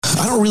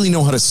I don't really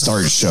know how to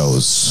start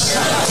shows.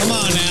 Come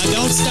on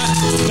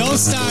now, don't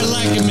start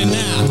liking me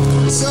now.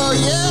 So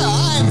yeah,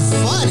 I'm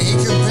funny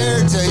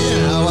compared to,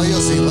 well, you'll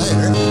see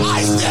later.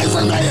 I stand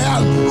for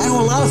mayhem. I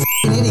know a lot of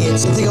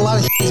idiots. They think a lot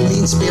of is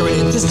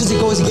mean-spirited just because it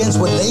goes against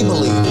what they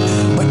believe.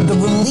 But the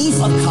relief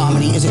of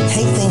comedy is it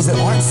takes things that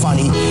aren't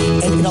funny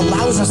and it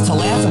allows us to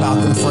laugh about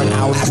them for an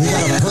hour. We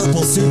got a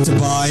purple suit to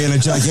buy and a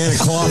gigantic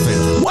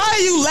coffin. Why are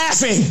you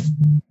laughing?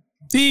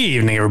 Good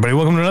evening, everybody.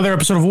 Welcome to another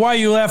episode of Why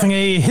You Laughing,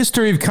 a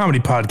History of Comedy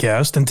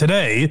podcast. And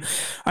today,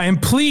 I am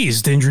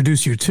pleased to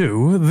introduce you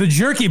to the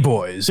Jerky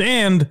Boys.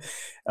 And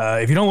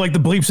if you don't like the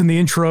bleeps in the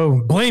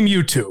intro, blame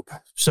YouTube.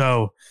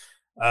 So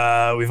we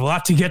have a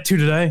lot to get to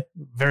today.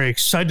 Very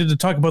excited to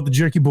talk about the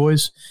Jerky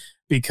Boys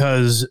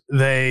because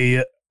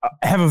they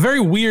have a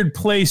very weird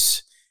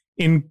place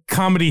in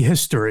comedy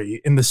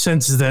history in the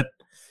sense that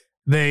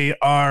they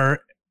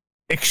are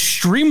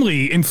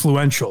extremely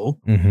influential,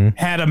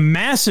 had a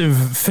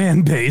massive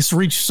fan base,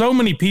 reached so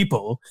many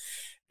people,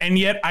 and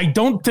yet I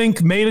don't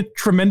think made a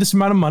tremendous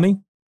amount of money,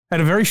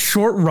 had a very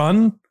short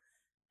run,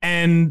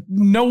 and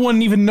no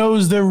one even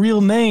knows their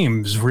real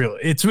names, really.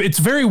 It's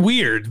very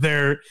weird,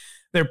 their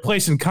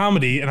place in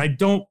comedy, and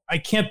I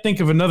can't think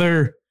of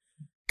another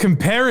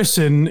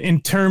comparison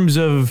in terms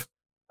of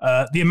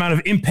the amount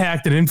of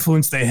impact and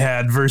influence they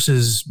had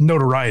versus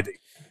notoriety.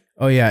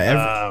 Oh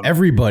yeah,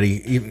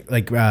 everybody.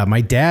 Like my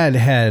dad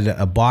had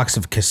a box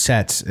of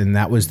cassettes, and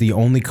that was the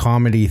only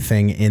comedy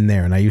thing in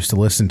there, and I used to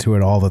listen to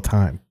it all the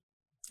time.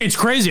 It's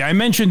crazy. I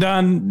mentioned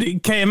on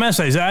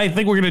KMS, I said, I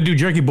think we're going to do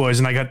Jerky Boys,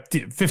 and I got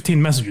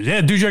 15 messages. Yeah,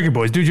 do Jerky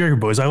Boys, do Jerky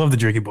Boys. I love the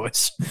Jerky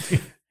Boys.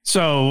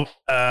 So,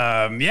 they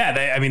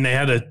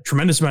had a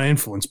tremendous amount of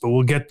influence, but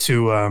we'll get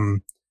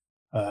to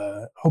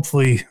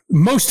hopefully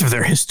most of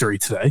their history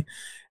today.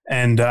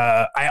 And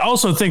I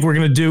also think we're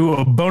going to do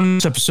a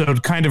bonus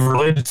episode kind of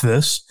related to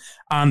this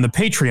on the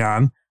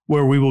Patreon,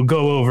 where we will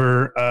go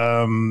over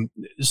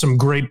some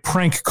great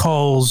prank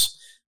calls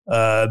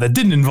that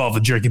didn't involve the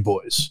Jerky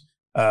Boys.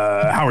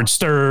 Howard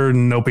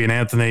Stern, Opie and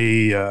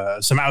Anthony,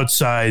 some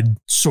outside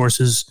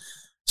sources.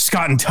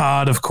 Scott and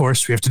Todd, of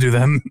course, we have to do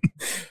them.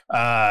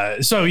 I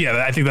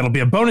think that'll be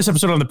a bonus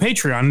episode on the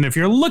Patreon. And if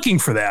you're looking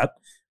for that,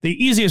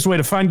 the easiest way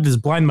to find it is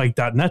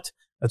blindmike.net.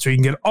 That's where you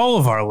can get all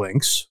of our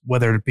links,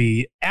 whether it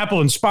be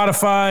Apple and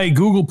Spotify,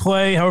 Google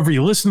Play, however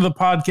you listen to the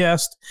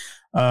podcast,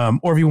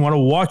 or if you want to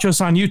watch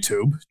us on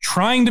YouTube,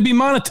 trying to be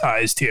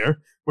monetized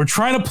here. We're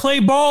trying to play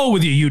ball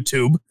with you,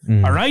 YouTube.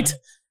 All right?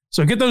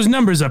 So get those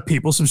numbers up,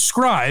 people.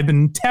 Subscribe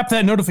and tap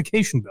that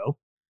notification bell.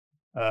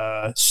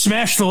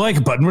 Smash the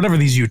like button, whatever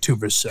these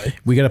YouTubers say.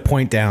 We got to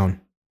point down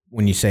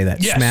when you say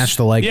that. Yes. Smash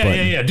the like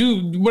button. Yeah.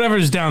 Do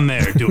whatever's down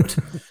there. Do it.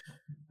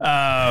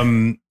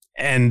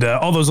 And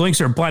all those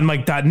links are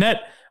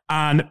blindmike.net.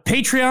 On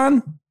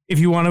Patreon, if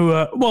you want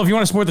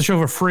to support the show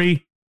for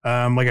free,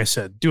 like I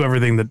said, do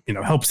everything that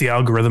helps the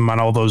algorithm on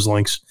all those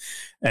links.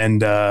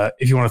 And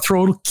if you want to throw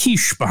a little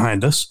quiche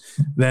behind us,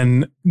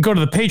 then go to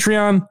the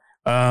Patreon.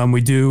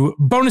 We do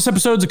bonus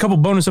episodes, a couple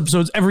bonus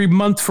episodes every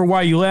month for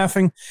Why You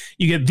Laughing.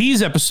 You get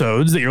these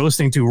episodes that you're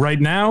listening to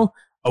right now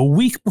a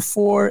week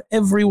before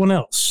everyone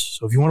else.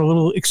 So if you want a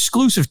little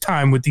exclusive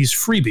time with these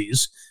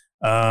freebies,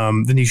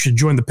 then you should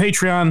join the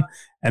Patreon.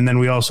 And then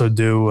we also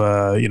do,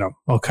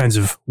 all kinds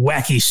of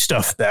wacky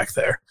stuff back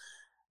there.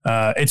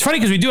 It's funny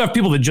because we do have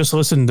people that just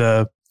listen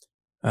to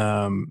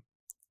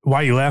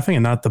Why You Laughing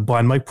and not the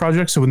Blind Mike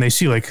Project. So when they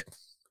see like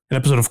an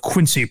episode of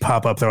Quincy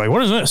pop up, they're like,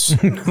 what is this?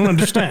 I don't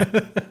understand.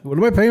 What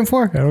am I paying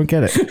for? I don't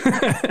get it.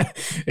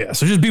 Yeah,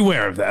 so just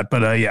beware of that.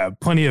 But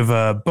plenty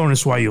of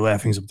bonus Why You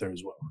Laughing's up there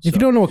as well. If you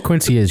don't know what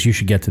Quincy is, you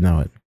should get to know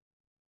it.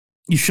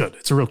 You should.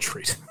 It's a real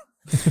treat.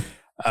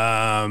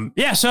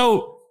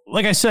 So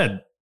like I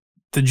said,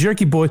 the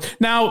Jerky Boys.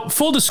 Now,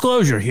 full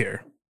disclosure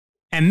here,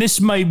 and this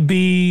might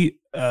be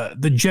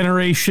the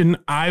generation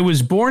I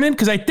was born in,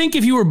 because I think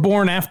if you were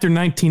born after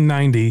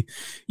 1990,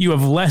 you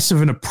have less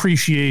of an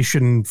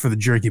appreciation for the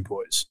Jerky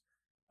Boys.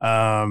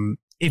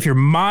 If you're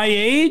my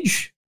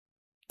age,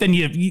 then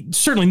you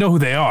certainly know who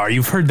they are.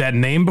 You've heard that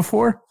name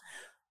before.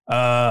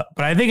 But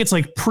I think it's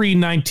like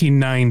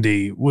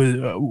pre-1990,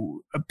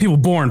 people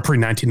born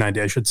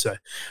pre-1990, I should say,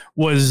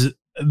 was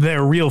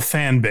their real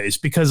fan base,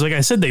 because like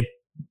I said, they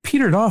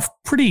petered off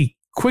pretty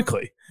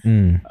quickly.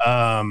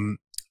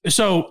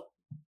 So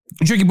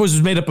Jerky Boys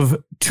was made up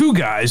of two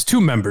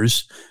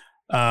members,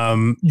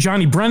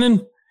 Johnny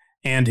Brennan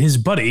and his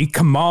buddy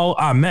Kamal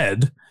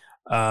Ahmed.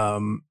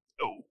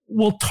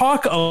 We'll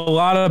talk a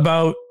lot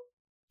about,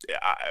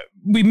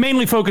 we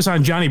mainly focus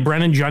on Johnny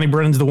Brennan. Johnny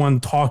Brennan's the one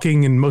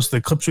talking in most of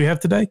the clips we have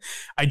today.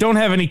 I don't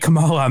have any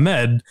Kamal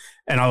Ahmed,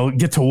 and I'll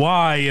get to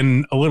why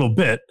in a little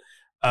bit.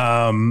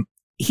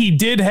 He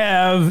did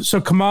have, so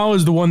Kamal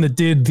is the one that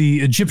did the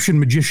Egyptian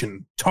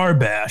magician,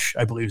 Tarbash,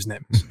 I believe his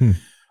name is.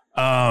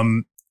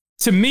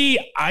 To me,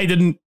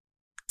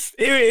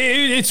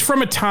 it's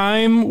from a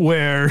time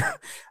where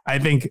I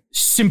think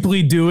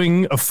simply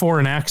doing a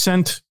foreign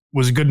accent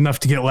was good enough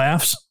to get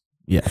laughs.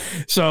 Yeah.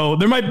 So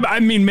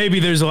maybe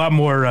there's a lot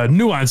more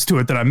nuance to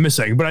it that I'm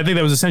missing, but I think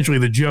that was essentially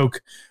the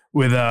joke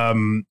with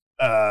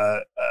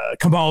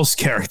Kamal's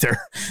character,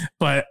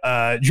 but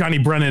Johnny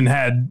Brennan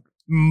had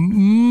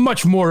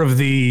much more of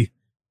the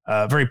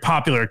very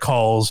popular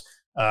calls,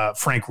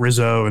 Frank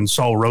Rizzo and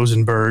Saul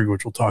Rosenberg,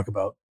 which we'll talk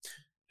about.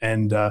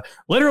 And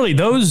literally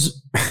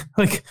those,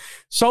 like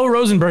Saul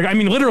Rosenberg, I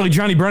mean, literally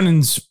Johnny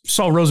Brennan's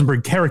Saul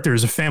Rosenberg character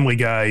is a Family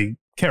Guy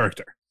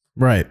character.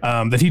 Right.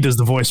 That he does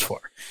the voice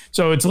for.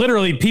 So it's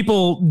literally,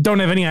 people don't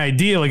have any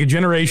idea, like a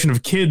generation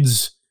of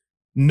kids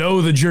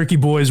know the Jerky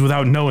Boys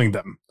without knowing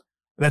them.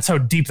 That's how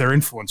deep their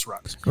influence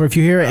runs. Or if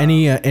you hear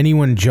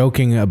anyone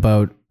joking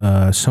about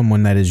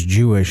someone that is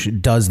Jewish,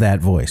 does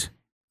that voice.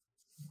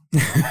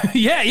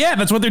 Yeah,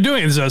 that's what they're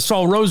doing. It's a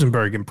Saul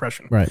Rosenberg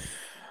impression. Right.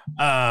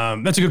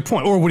 That's a good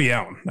point. Or Woody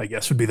Allen, I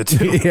guess, would be the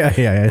two.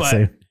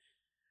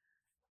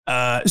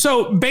 yeah.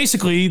 So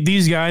basically,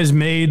 these guys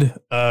made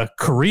a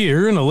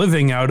career and a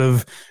living out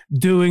of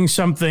doing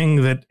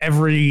something that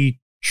every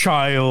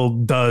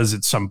child does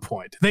at some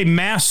point. They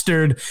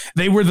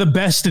were the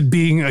best at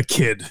being a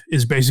kid,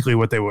 is basically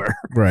what they were.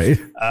 Right.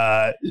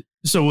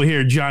 So we'll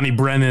hear Johnny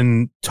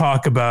Brennan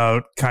talk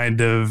about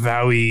kind of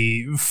how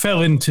he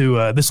fell into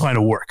this line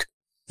of work.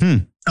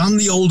 I'm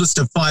the oldest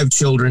of 5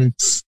 children.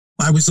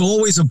 I was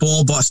always a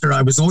ball buster.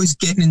 I was always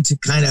getting into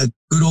kind of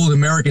good old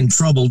American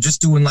trouble, just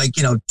doing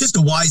just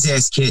a wise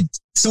ass kid.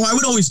 So I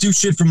would always do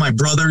shit for my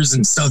brothers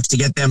and stuff to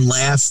get them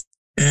laugh.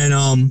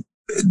 And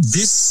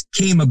this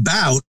came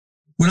about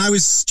when I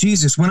was 10,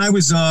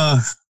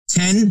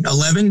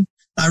 11.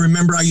 I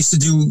remember I used to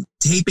do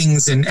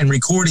tapings and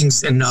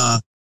recordings, and I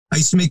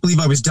used to make believe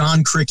I was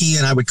Don Criqui,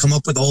 and I would come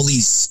up with all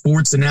these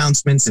sports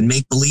announcements and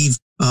make believe.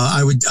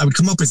 I would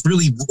come up with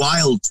really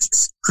wild,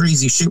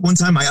 crazy shit. One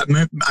time I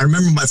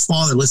remember my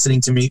father listening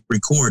to me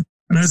record,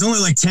 and I was only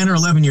like 10 or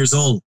 11 years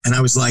old. And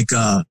I was like,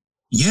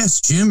 yes,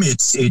 Jim,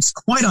 it's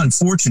quite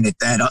unfortunate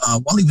that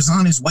while he was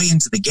on his way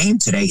into the game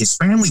today, his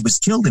family was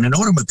killed in an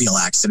automobile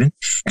accident.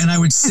 And I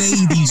would say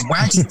these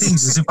wacky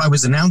things as if I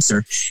was an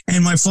announcer.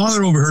 And my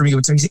father overheard me.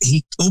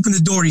 He opened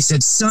the door. And he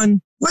said,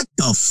 son, what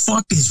the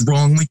fuck is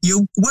wrong with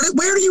you?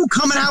 Where are you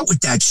coming out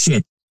with that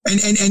shit?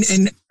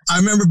 And I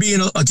remember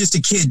being just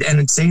a kid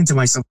and saying to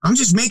myself, I'm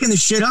just making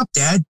this shit up,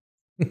 Dad.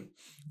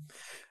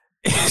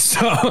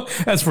 So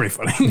that's pretty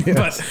funny.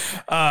 Yes.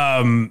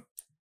 But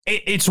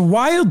it's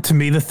wild to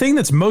me. The thing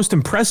that's most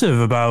impressive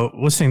about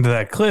listening to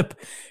that clip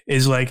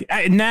is like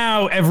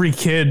now every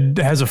kid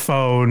has a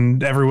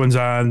phone. Everyone's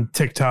on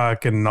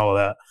TikTok and all of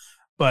that.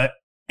 But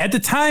at the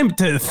time,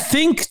 to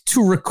think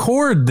to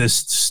record this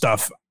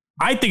stuff,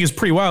 I think is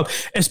pretty wild,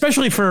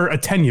 especially for a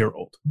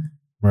 10-year-old.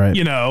 Right.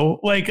 You know,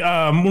 like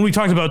when we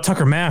talked about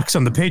Tucker Max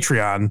on the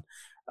Patreon,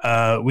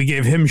 we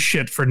gave him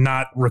shit for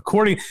not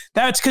recording.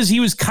 That's because he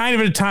was kind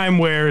of at a time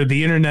where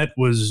the internet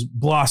was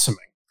blossoming.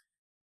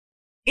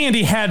 And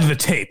he had the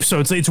tape. So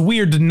it's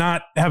weird to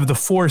not have the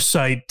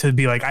foresight to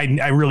be like,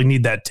 I really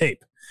need that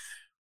tape.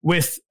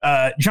 With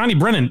Johnny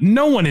Brennan,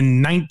 no one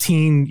in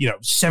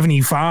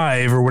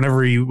 1975 or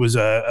whenever he was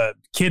a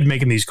kid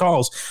making these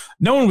calls,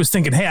 no one was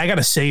thinking, hey, I got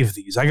to save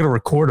these. I got to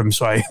record them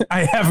so I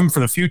have them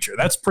for the future.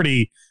 That's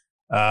pretty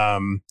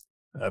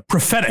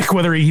prophetic,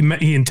 whether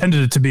he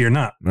intended it to be or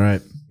not.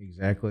 Right.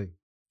 Exactly.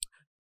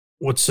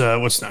 What's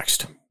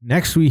next?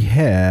 Next we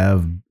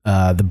have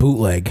the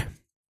bootleg.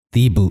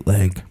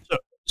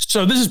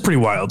 So this is pretty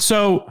wild.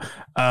 So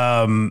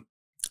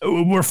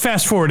we're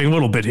fast forwarding a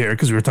little bit here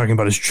because we were talking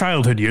about his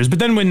childhood years. But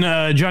then when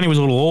Johnny was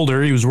a little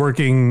older, he was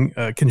working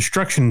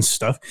construction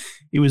stuff.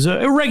 He was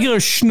a regular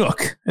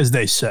schnook, as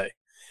they say.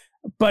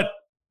 But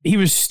he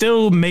was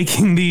still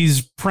making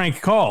these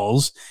prank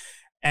calls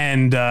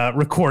and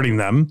recording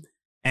them.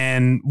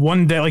 And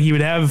one day, like, he would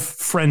have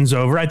friends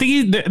over. I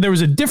think there was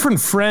a different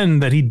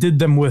friend that he did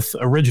them with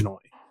originally.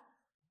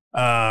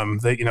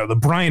 The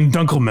Brian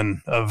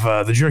Dunkelman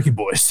of the Jerky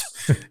Boys.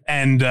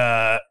 And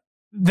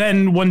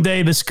then one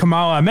day this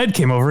Kamal Ahmed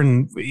came over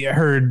and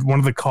heard one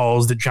of the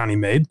calls that Johnny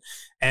made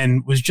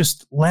and was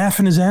just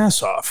laughing his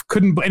ass off.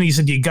 And he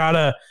said,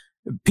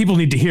 people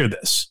need to hear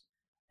this.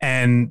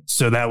 And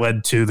so that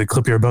led to the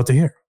clip you're about to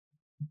hear.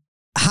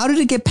 How did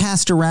it get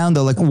passed around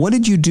though? Like, what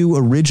did you do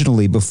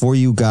originally before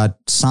you got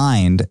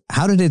signed?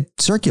 How did it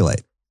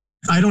circulate?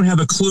 I don't have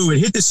a clue. It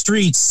hit the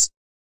streets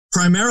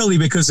primarily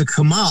because of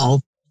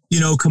Kamal. You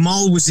know,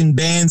 Kamal was in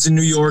bands in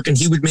New York and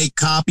he would make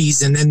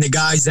copies. And then the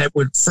guys that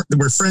were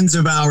friends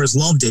of ours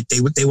loved it. They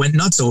went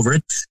nuts over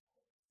it.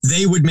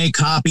 They would make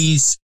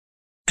copies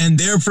and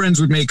their friends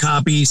would make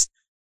copies.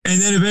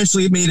 And then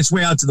eventually it made its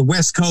way out to the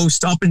West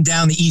Coast, up and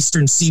down the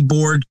Eastern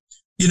Seaboard.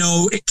 You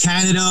know,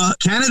 Canada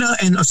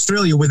and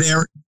Australia were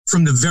there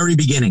from the very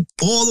beginning,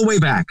 all the way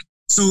back.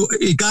 So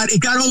it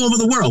got all over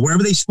the world,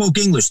 wherever they spoke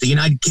English, the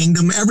United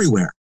Kingdom,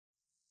 everywhere.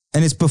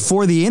 And it's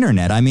before the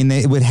internet. I mean,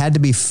 it had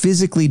to be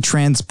physically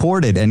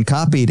transported and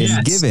copied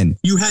and given.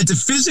 You had to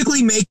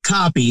physically make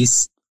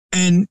copies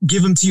and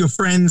give them to your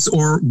friends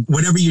or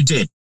whatever you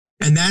did.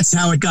 And that's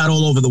how it got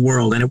all over the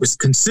world. And it was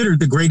considered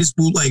the greatest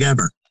bootleg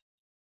ever.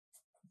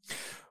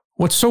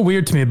 What's so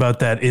weird to me about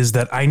that is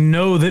that I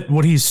know that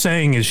what he's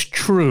saying is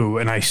true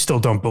and I still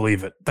don't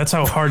believe it. That's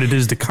how hard it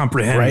is to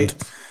comprehend.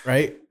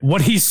 Right.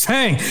 what he's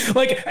saying.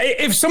 Like,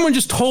 if someone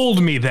just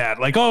told me that,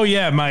 like, oh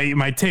yeah,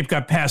 my tape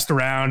got passed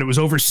around, it was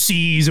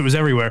overseas, it was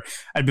everywhere,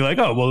 I'd be like,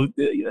 oh well,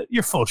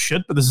 you're full of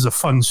shit, but this is a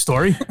fun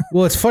story.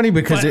 Well, it's funny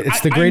because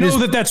it's the greatest. I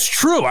know that's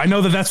true. I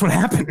know that's what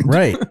happened.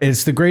 Right.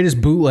 It's the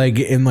greatest bootleg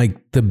in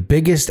like the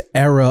biggest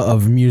era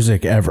of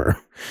music ever.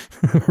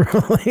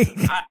 Really?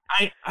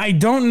 I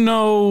don't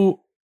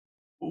know.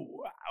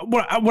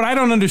 What I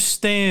don't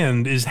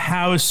understand is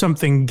how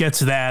something gets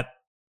that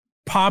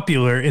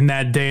popular in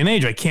that day and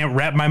age. I can't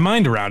wrap my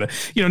mind around it.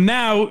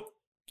 Now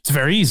it's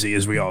very easy,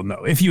 as we all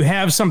know. If you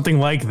have something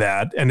like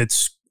that and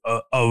it's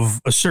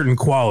of a certain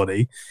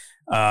quality,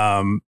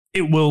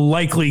 it will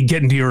likely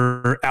get into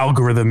your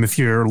algorithm if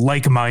you're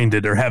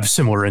like-minded or have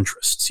similar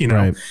interests.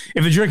 Right.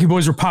 If the Jerky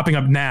Boys were popping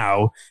up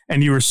now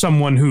and you were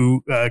someone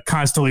who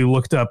constantly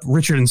looked up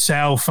Richard and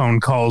Sal phone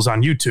calls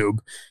on YouTube,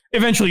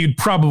 eventually you'd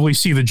probably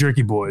see the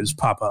Jerky Boys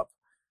pop up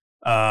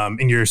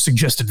in your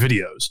suggested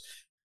videos.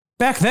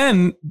 Back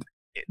then,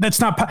 that's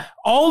not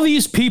all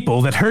these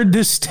people that heard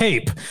this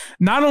tape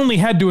not only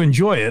had to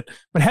enjoy it,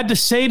 but had to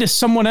say to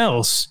someone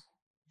else,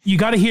 you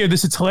got to hear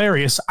this. It's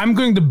hilarious. I'm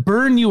going to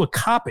burn you a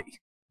copy.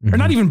 Or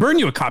not even burn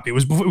you a copy. It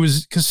was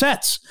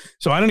cassettes.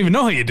 So I don't even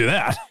know how you do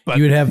that. But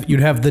you'd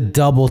have the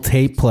double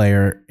tape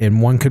player,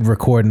 and one could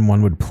record and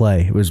one would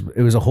play. It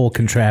was a whole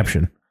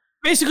contraption.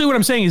 Basically, what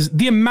I'm saying is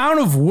the amount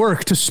of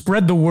work to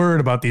spread the word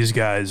about these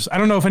guys. I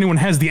don't know if anyone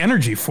has the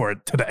energy for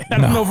it today. I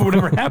don't know if it would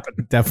ever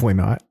happen. Definitely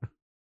not.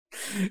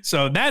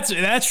 So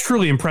that's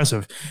truly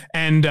impressive.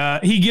 And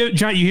you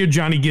hear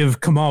Johnny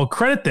give Kamal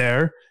credit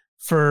there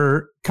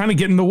for kind of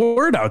getting the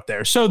word out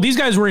there. So these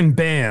guys were in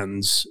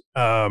bands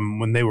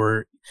when they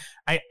were.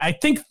 I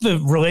think the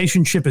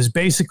relationship is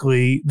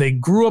basically they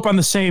grew up on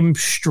the same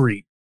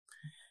street,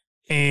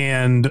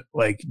 and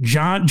like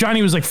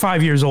Johnny was like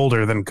 5 years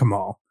older than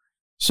Kamal.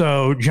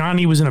 So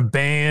Johnny was in a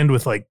band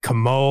with like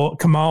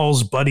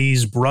Kamal's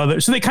buddy's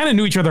brother. So they kind of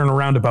knew each other in a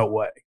roundabout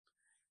way,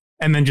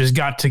 and then just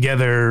got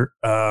together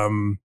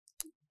by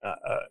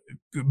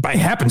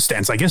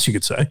happenstance, I guess you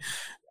could say,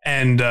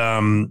 and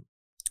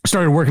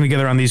started working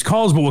together on these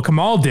calls. But what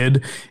Kamal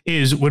did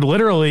is would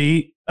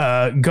literally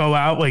go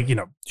out, like,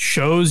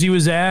 shows he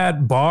was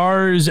at,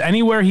 bars,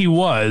 anywhere he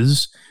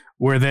was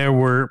where there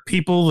were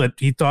people that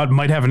he thought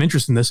might have an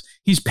interest in this.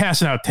 He's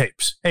passing out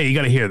tapes. Hey, you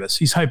got to hear this.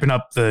 He's hyping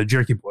up the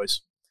Jerky Boys.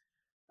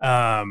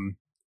 And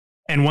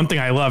one thing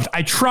I loved,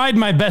 I tried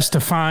my best to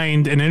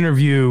find an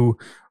interview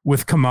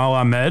with Kamal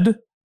Ahmed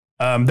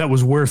that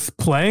was worth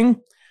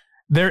playing.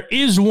 There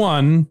is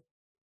one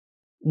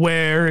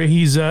where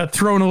he's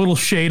throwing a little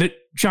shade at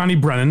Johnny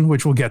Brennan,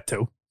 which we'll get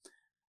to.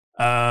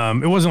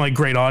 It wasn't like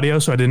great audio,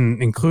 so I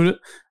didn't include it.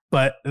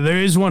 But there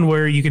is one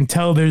where you can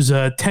tell there's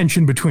a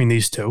tension between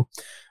these two.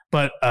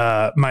 But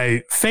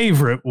my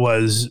favorite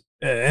was,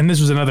 and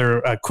this was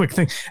another quick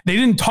thing, they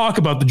didn't talk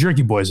about the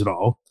Jerky Boys at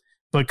all.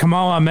 But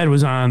Kamal Ahmed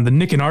was on the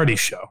Nick and Artie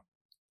show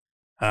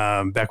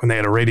back when they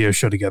had a radio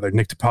show together,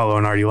 Nick DiPaolo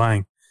and Artie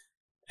Lang.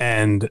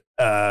 And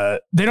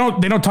they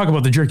don't talk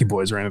about the Jerky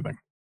Boys or anything.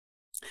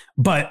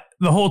 But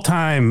the whole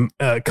time,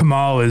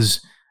 Kamal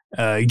is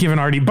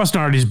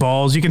busting Artie's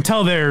balls. You can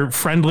tell they're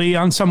friendly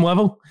on some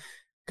level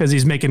because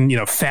he's making,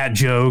 fat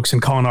jokes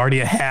and calling Artie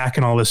a hack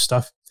and all this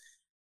stuff.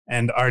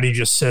 And Artie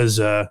just says,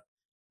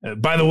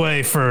 by the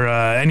way, for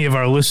any of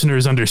our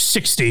listeners under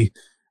 60,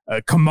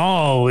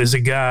 Kamal is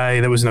a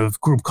guy that was in a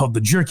group called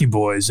the Jerky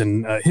Boys.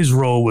 And his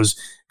role was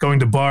going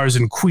to bars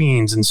in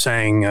Queens and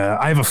saying,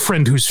 I have a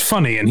friend who's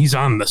funny and he's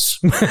on this.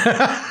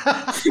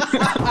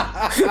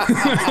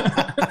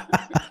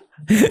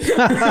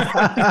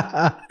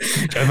 I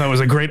thought was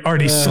a great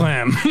Artie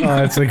slam. Oh,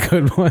 that's a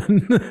good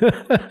one.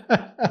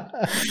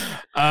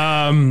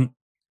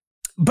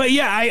 But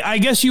yeah, I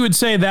guess you would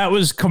say that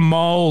was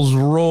Kamal's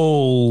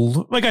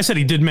role. Like I said,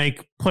 he did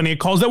make plenty of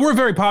calls that were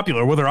very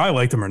popular, whether I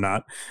liked them or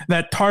not.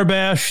 That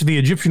Tarbash, the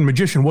Egyptian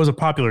magician, was a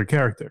popular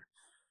character.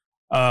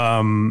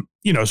 So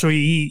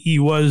he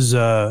was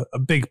a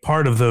big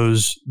part of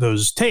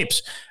those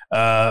tapes.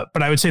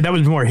 But I would say that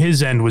was more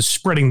his end, was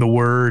spreading the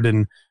word.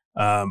 And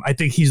I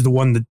think he's the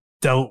one that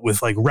dealt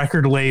with like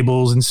record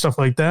labels and stuff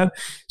like that.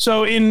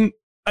 So in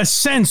a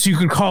sense, you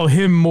could call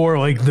him more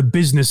like the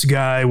business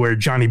guy, where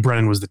Johnny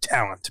Brennan was the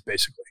talent,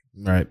 basically.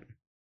 Right.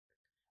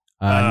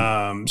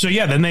 So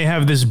yeah, then they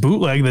have this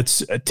bootleg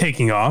that's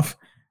taking off,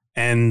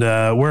 and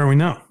where are we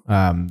now?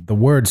 The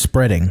word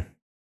spreading.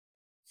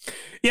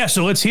 Yeah,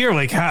 so let's hear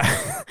like how.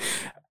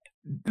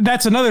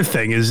 That's another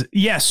thing is,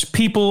 yes,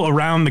 people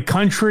around the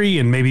country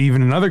and maybe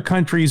even in other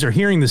countries are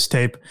hearing this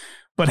tape,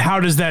 but how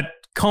does that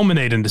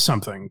culminate into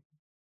something?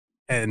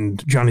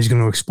 And Johnny's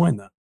going to explain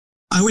that.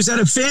 I was at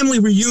a family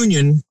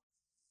reunion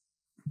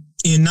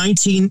in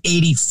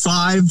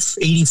 1985,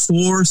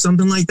 84,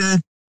 something like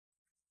that.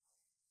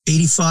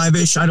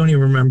 85-ish, I don't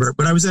even remember.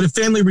 But I was at a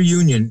family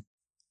reunion,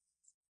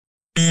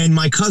 and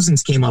my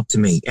cousins came up to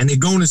me, and they're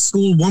going to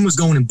school. One was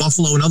going in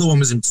Buffalo, another one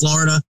was in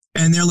Florida.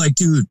 And they're like,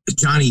 dude,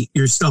 Johnny,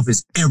 your stuff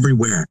is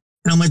everywhere.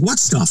 And I'm like, what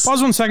stuff?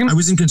 Pause 1 second. I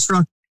was in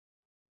construction.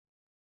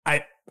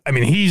 I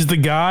mean, he's the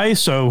guy,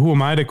 so who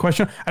am I to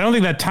question? I don't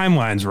think that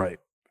timeline's right.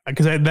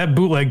 because that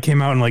bootleg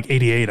came out in like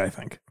 88, I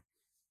think.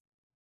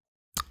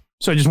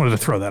 So I just wanted to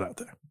throw that out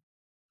there.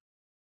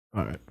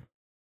 All right.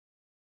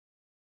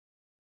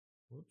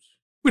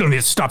 We don't need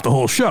to stop the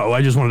whole show.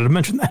 I just wanted to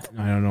mention that.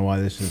 I don't know why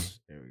this is.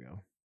 There we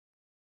go.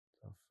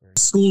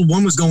 School,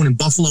 one was going in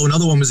Buffalo,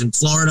 another one was in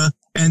Florida.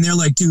 And they're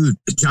like, dude,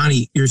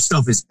 Johnny, your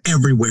stuff is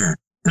everywhere.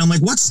 And I'm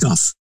like, what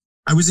stuff?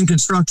 I was in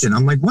construction.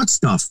 I'm like, what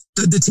stuff?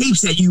 The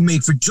tapes that you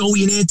make for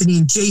Joey and Anthony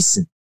and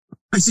Jason.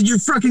 I said, you're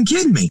fucking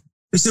kidding me.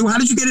 They said, well, how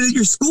did you get it at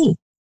your school?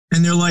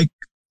 And they're like,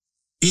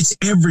 it's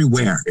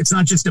everywhere. It's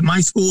not just at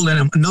my school.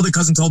 And another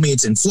cousin told me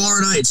it's in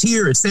Florida. It's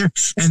here. It's there.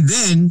 And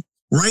then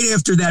right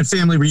after that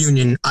family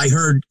reunion, I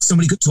heard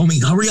somebody told me,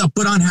 hurry up,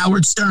 put on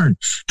Howard Stern.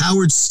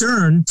 Howard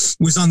Stern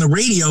was on the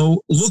radio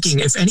looking.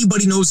 If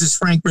anybody knows this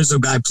Frank Rizzo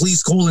guy,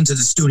 please call into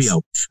the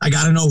studio. I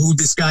got to know who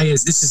this guy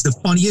is. This is the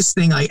funniest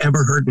thing I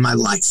ever heard in my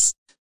life.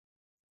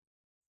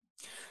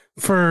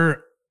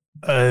 For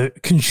a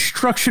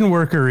construction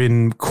worker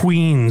in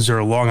Queens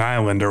or Long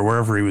Island or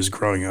wherever he was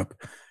growing up,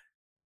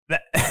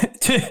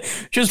 to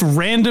just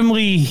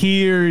randomly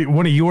hear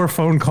one of your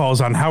phone calls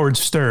on Howard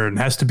Stern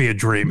has to be a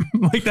dream.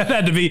 Like that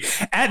had to be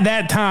at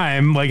that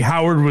time, like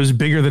Howard was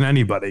bigger than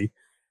anybody,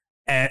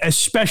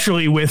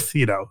 especially with,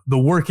 you know, the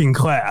working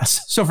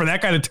class. So for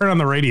that guy to turn on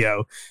the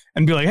radio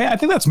and be like, hey, I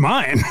think that's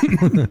mine.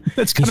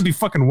 That's going to be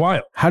fucking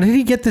wild. How did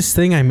he get this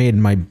thing I made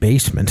in my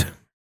basement?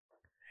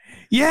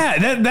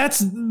 Yeah, that's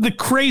the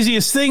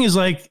craziest thing is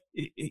like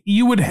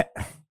you would.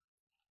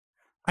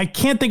 I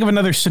can't think of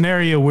another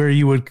scenario where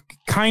you would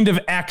kind of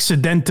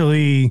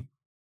accidentally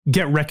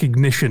get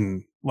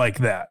recognition like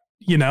that.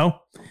 You know,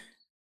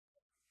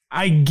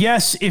 I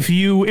guess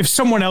if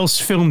someone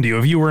else filmed you,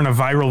 if you were in a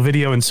viral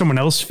video and someone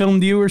else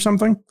filmed you or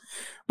something,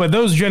 but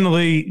those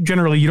generally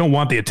you don't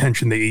want the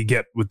attention that you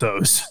get with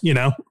those. You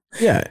know,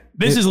 yeah.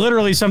 This is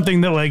literally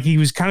something that like he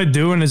was kind of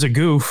doing as a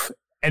goof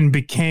and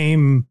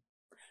became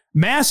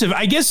massive.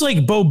 I guess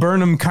like Bo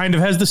Burnham kind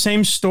of has the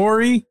same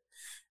story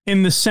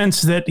in the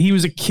sense that he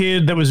was a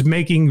kid that was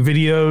making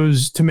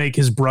videos to make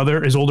his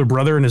older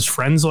brother and his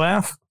friends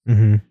laugh.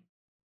 Mm-hmm.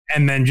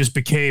 And then just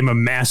became a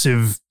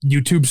massive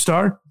YouTube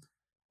star.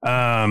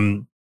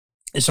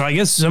 So I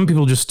guess some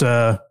people just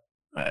that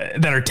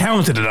are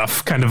talented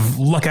enough kind of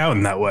luck out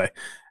in that way.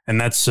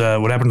 And that's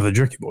what happened to the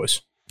Jerky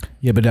Boys.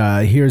 Yeah,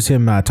 but here's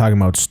him talking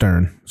about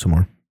Stern some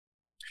more.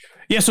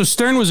 Yeah, so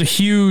Stern was a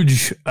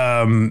huge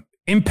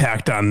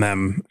impact on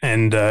them,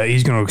 and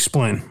he's going to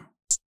explain.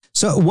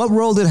 So what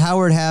role did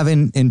Howard have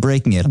in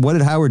breaking it? What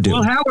did Howard do?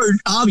 Well, Howard,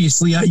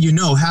 obviously,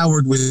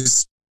 Howard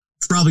was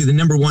probably the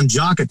number one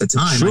jock at the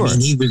time. Sure. I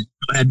mean, he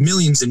had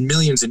millions and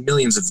millions and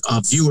millions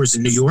of viewers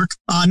in New York.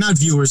 Not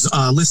viewers,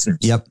 listeners.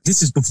 Yep.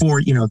 This is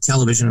before,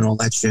 television and all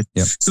that shit.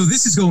 Yep. So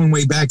this is going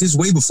way back. This is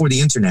way before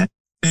the internet.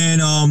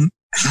 And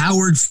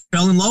Howard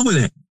fell in love with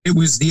it. It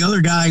was the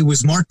other guy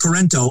was Mark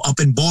Parento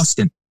up in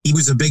Boston. He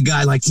was a big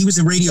guy, like he was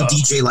a radio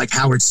DJ like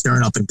Howard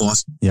Stern up in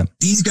Boston. Yeah.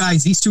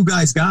 These two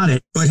guys got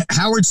it. But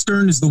Howard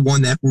Stern is the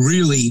one that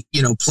really,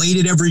 played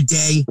it every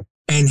day.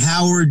 And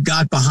Howard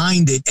got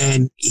behind it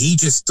and he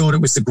just thought it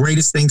was the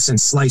greatest thing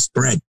since sliced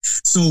bread.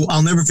 So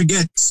I'll never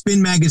forget,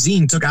 Spin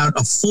Magazine took out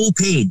a full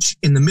page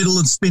in the middle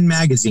of Spin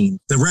Magazine.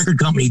 The record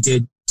company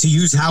did to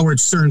use Howard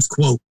Stern's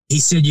quote. He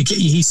said,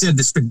 he said,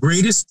 this is the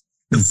greatest,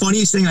 the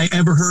funniest thing I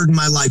ever heard in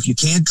my life. You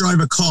can't drive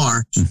a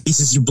car. He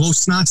says, you blow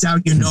snots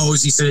out your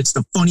nose. He said, it's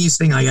the funniest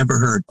thing I ever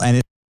heard.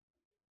 And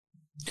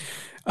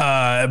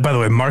by the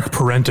way, Mark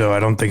Parento, I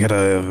don't think had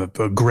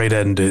a great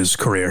end to his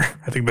career.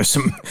 I think there's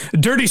some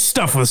dirty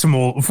stuff with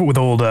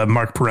old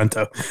Mark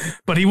Parento,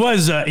 but he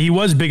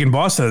was big in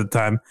Boston at the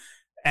time.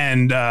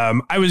 And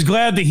I was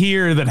glad to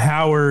hear that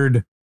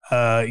Howard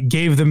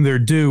gave them their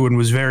due and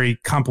was very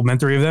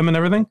complimentary of them and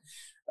everything.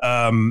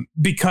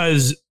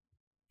 Because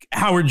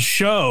Howard's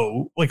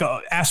show, like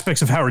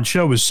aspects of Howard's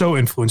show, was so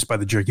influenced by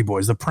the Jerky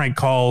Boys, the prank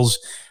calls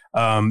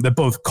that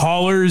both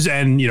callers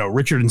and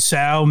Richard and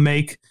Sal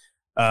make.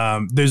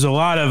 There's a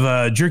lot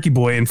of Jerky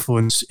Boy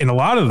influence in a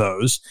lot of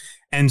those,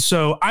 and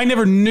so I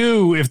never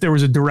knew if there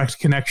was a direct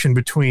connection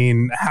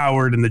between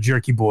Howard and the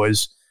Jerky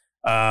Boys,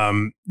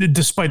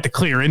 despite the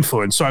clear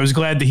influence. So I was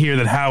glad to hear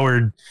that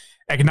Howard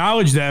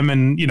acknowledged them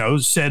and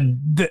said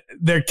that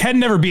there can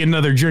never be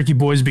another Jerky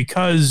Boys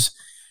because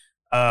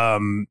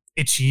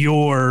it's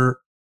your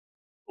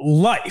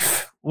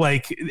life.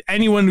 Like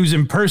anyone who's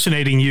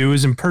impersonating you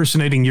is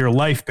impersonating your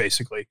life,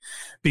 basically,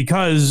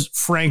 because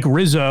Frank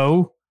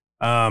Rizzo,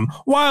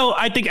 while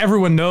I think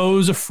everyone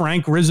knows a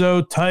Frank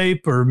Rizzo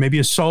type or maybe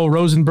a Saul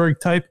Rosenberg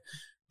type,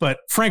 but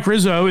Frank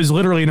Rizzo is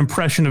literally an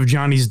impression of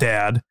Johnny's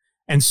dad,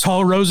 and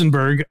Saul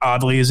Rosenberg,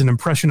 oddly, is an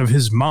impression of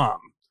his mom.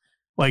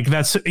 Like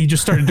he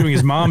just started doing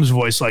his mom's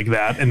voice like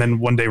that, and then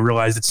one day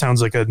realized it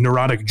sounds like a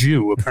neurotic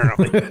Jew,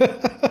 apparently.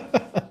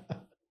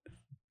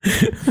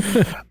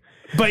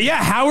 But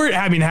yeah,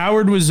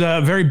 Howard was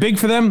very big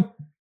for them.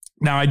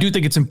 Now, I do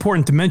think it's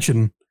important to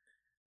mention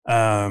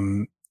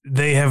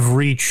they have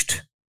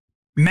reached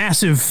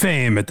massive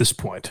fame at this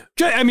point.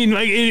 I mean,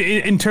 like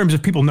in terms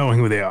of people knowing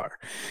who they are,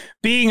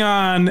 being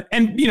on,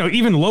 and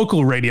even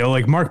local radio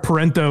like Mark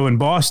Parento in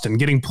Boston,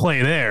 getting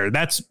play there.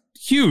 That's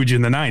huge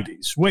in the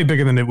 90s, way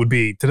bigger than it would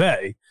be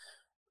today.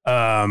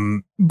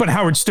 But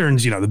Howard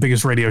Stern's, the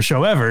biggest radio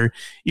show ever.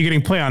 You're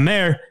getting play on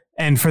there,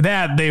 and for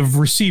that they've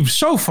received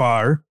so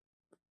far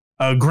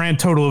a grand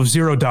total of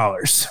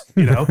 $0.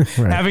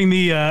 Right.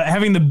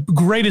 Having the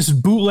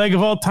greatest bootleg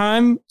of all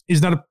time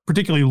is not a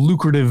particularly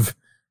lucrative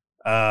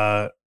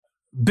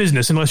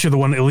business unless you're the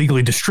one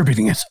illegally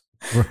distributing it.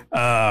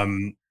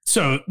 Right.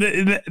 So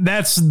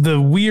that's the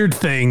weird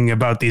thing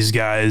about these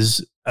guys.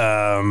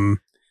 That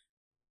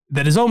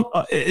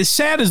is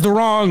sad is the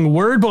wrong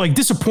word, but like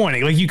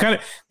disappointing. Like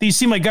these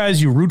seem like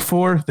guys you root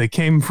for. They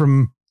came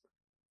from,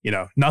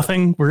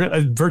 nothing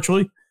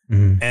virtually.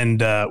 Mm-hmm.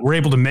 And were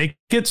able to make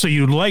it. So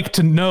you'd like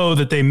to know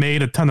that they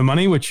made a ton of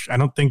money, which I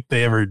don't think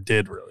they ever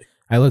did, really.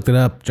 I looked it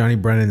up. Johnny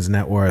Brennan's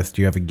net worth.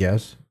 Do you have a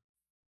guess?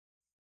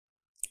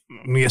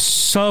 A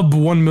sub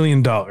 $1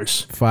 million.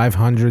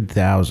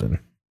 500,000.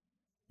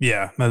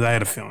 Yeah, I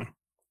had a feeling.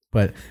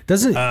 But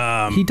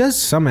he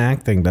does some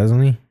acting,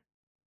 doesn't he?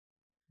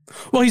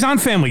 Well, he's on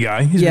Family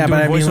Guy. He's been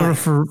doing voiceover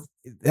for.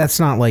 That's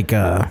not like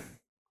a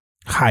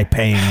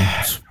high-paying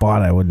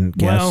spot, I wouldn't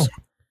guess. Well,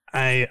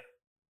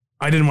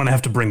 I didn't want to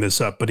have to bring this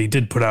up, but he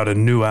did put out a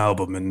new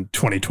album in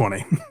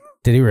 2020.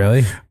 Did he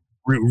really?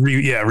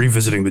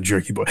 Revisiting the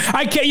Jerky Boys.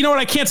 I can't. You know what?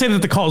 I can't say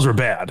that the calls were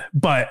bad,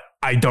 but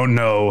I don't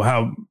know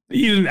how.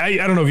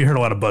 I don't know if you heard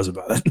a lot of buzz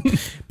about it.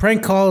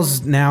 Prank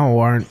calls now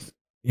aren't.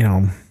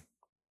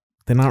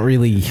 They're not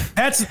really.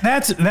 That's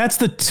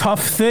the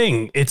tough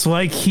thing. It's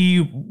like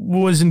he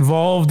was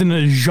involved in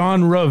a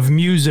genre of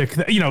music,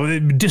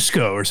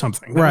 disco or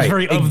something. That was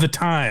very of the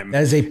time.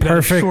 That is a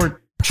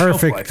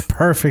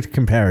perfect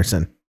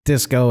comparison.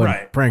 Disco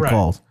and prank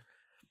calls.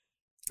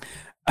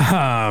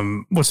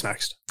 What's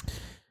next?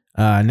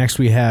 Next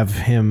we have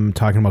him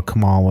talking about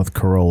Kamal with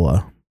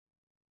Corolla.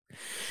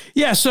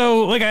 Yeah,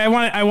 so like I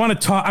want to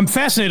talk. I'm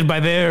fascinated by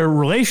their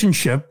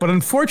relationship, but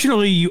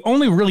unfortunately, you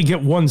only really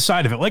get one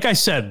side of it. Like I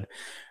said,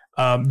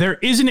 there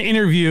is an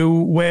interview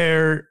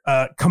where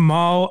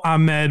Kamal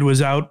Ahmed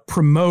was out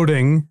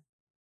promoting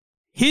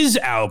his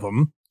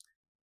album,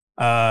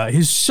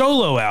 his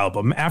solo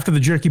album after the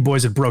Jerky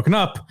Boys had broken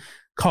up,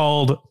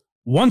 called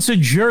 "Once a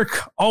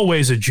Jerk,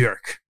 Always a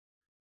Jerk,"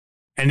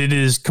 and it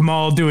is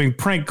Kamal doing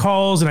prank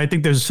calls, and I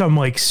think there's some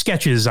like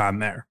sketches on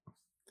there.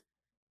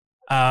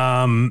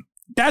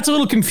 That's a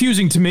little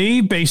confusing to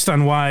me based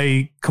on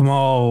why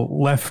Kamal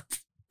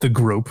left the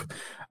group.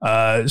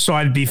 So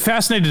I'd be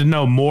fascinated to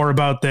know more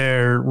about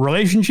their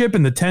relationship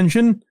and the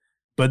tension,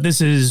 but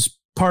this is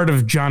part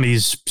of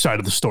Johnny's side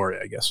of the story,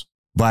 I guess.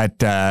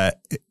 But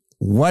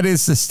what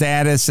is the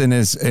status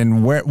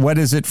and what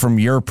is it from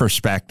your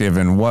perspective,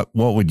 and what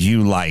would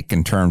you like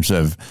in terms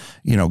of,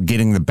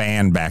 getting the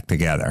band back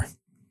together?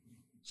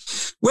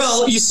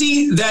 Well, you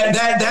see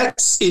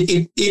that's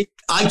it.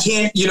 I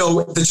can't,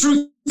 the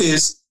truth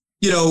is,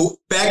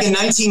 back in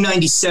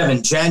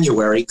 1997,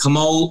 January,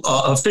 Kamal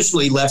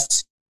officially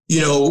left,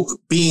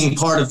 being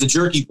part of the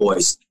Jerky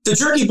Boys. The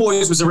Jerky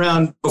Boys was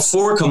around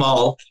before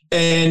Kamal,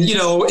 and,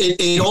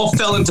 it all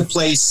fell into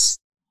place,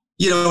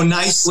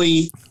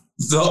 nicely.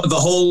 The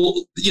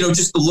whole,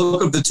 just the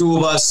look of the two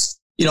of us,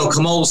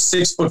 Kamal's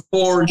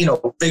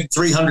 6'4", big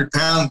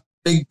 300-pound,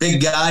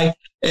 big guy.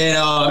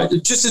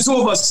 And just the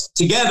two of us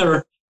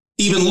together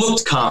even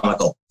looked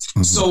comical.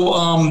 Mm-hmm.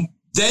 So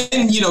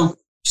then,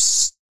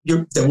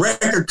 the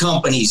record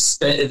companies,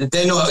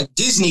 then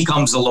Disney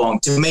comes along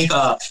to make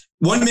 1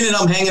 minute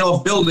I'm hanging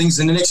off buildings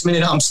and the next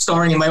minute I'm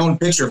starring in my own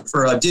picture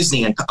for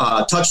Disney and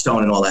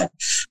Touchstone and all that.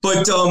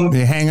 But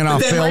you're hanging off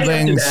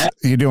buildings. Right,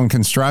 you're doing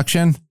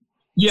construction.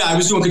 Yeah, I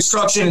was doing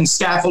construction and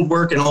scaffold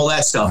work and all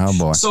that stuff. Oh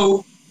boy!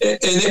 So,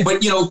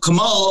 but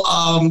Kamal,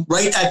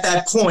 right at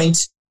that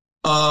point,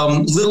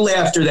 little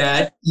after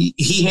that,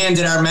 he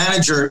handed our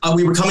manager.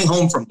 We were coming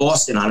home from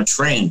Boston on a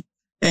train.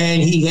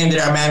 And he handed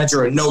our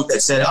manager a note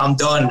that said, "I'm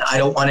done. I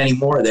don't want any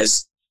more of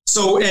this."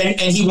 So,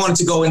 and he wanted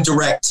to go and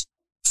direct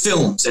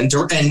films and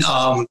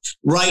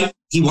write.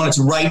 He wanted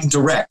to write and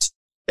direct.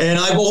 And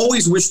I've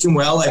always wished him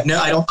well. I've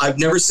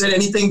never said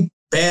anything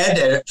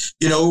bad,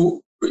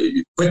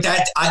 but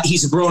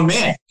he's a grown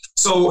man.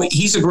 So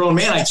he's a grown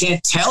man. I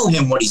can't tell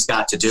him what he's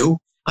got to do.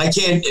 I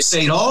can't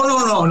say,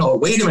 "Oh, no,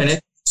 wait a minute."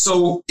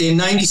 So in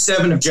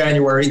 97 of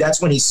January, that's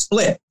when he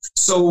split.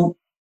 So.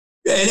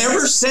 And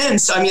ever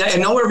since, I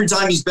know every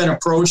time he's been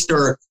approached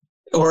or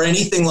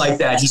anything like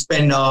that, he's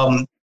been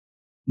not,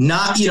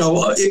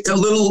 a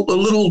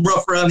little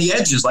rough around the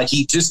edges. Like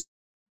he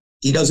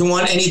doesn't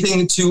want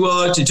anything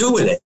to do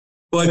with it.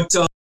 But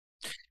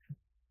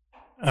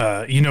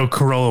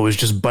Corolla was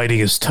just biting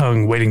his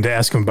tongue, waiting to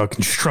ask him about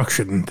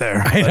construction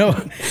there. I know.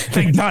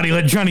 Thank God he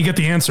let Johnny get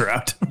the answer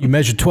out. You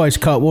measured twice,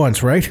 cut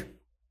once, right?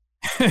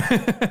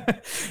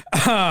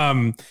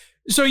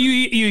 So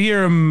you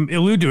hear him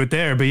allude to it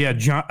there, but yeah,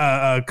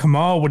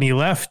 Kamal, when he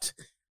left,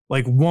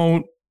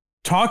 won't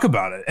talk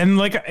about it. And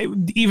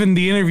even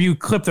the interview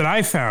clip that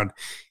I found,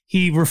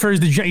 he refers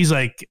to he's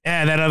like,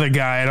 that other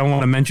guy, I don't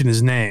want to mention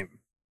his name.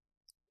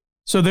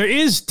 So there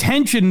is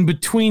tension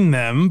between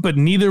them, but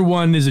neither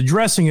one is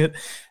addressing it.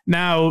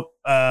 Now,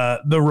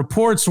 the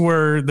reports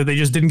were that they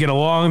just didn't get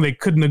along. They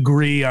couldn't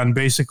agree on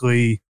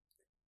basically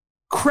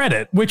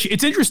credit, which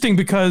it's interesting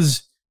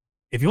because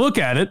if you look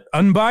at it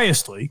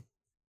unbiasedly,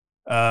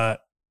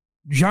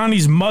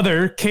 Johnny's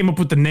mother came up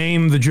with the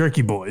name the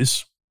Jerky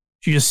Boys.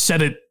 She just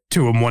said it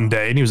to him one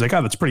day and he was like,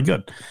 oh, that's pretty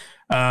good.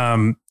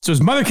 So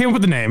his mother came up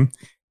with the name.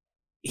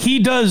 He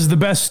does the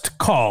best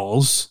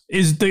calls.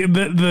 Is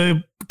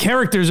the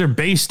characters are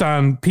based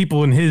on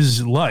people in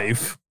his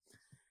life.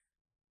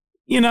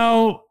 You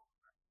know,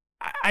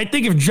 I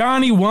think if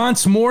Johnny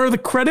wants more of the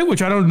credit,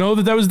 which I don't know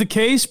that was the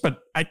case, but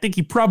I think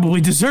he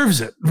probably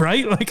deserves it,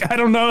 right? Like, I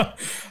don't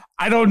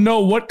know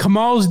what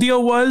Kamal's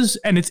deal was.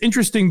 And it's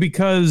interesting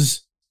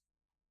because,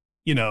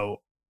 you know,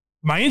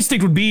 my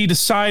instinct would be to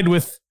side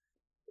with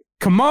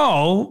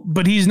Kamal,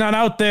 but he's not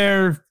out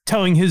there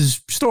telling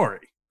his story.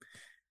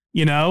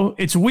 You know,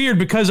 it's weird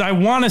because I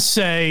want to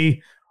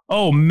say,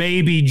 oh,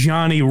 maybe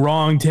Johnny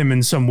wronged him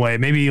in some way.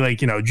 Maybe like,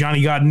 you know,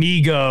 Johnny got an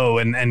ego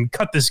and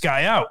cut this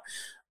guy out.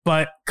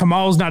 But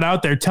Kamal's not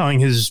out there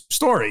telling his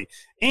story.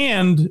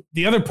 And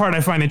the other part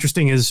I find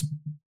interesting is,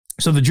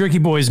 so the Jerky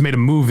Boys made a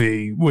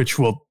movie, which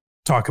we'll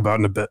talk about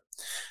in a bit.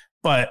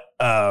 But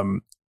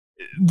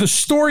the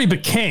story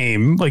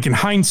became, like in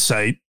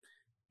hindsight,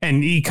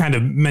 and he kind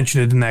of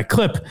mentioned it in that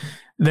clip,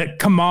 that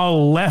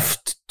Kamal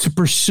left to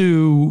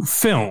pursue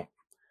film.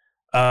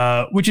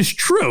 Which is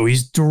true.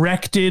 He's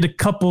directed a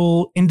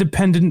couple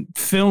independent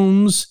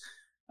films.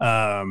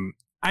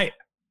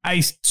 I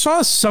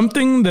saw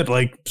something that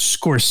like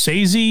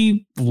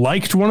Scorsese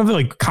liked one of them,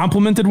 like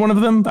complimented one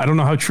of them. I don't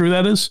know how true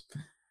that is.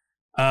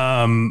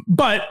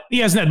 But he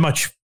hasn't had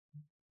much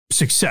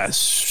success,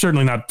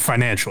 certainly not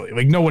financially.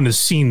 Like no one has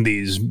seen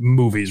these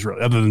movies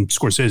really, other than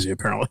Scorsese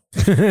apparently.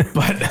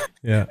 But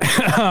yeah,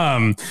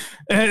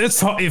 if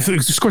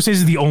Scorsese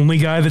is the only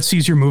guy that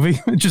sees your movie,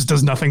 it just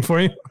does nothing for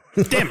you.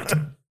 Damn it.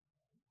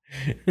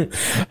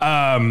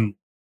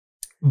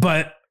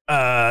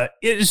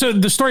 So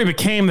the story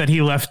became that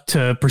he left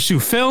to pursue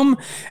film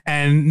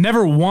and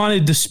never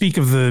wanted to speak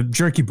of the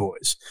Jerky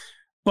Boys.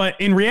 But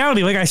in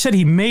reality, like I said,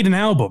 he made an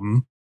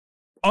album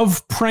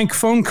of prank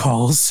phone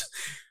calls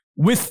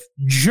with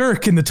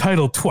jerk in the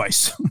title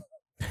twice.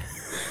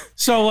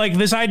 So like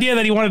this idea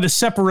that he wanted to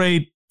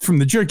separate from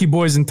the Jerky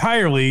Boys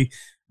entirely,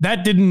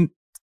 that didn't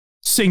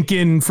sink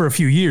in for a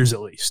few years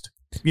at least.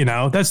 You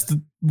know, that's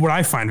what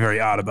I find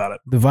very odd about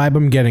it. The vibe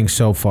I'm getting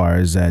so far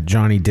is that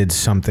Johnny did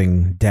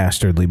something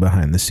dastardly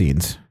behind the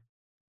scenes.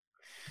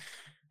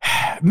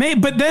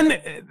 But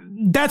then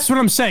that's what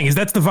I'm saying is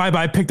that's the vibe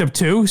I picked up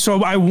too.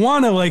 So I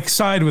want to like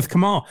side with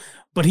Kamal,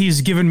 but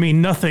he's given me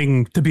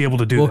nothing to be able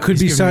to do. Well, it could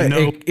be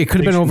it could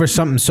have been over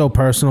something so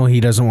personal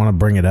he doesn't want to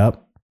bring it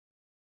up.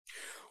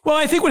 Well,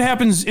 I think what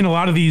happens in a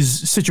lot of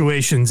these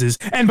situations is,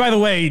 and by the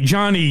way,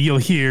 Johnny, you'll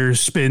hear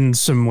spin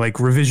some like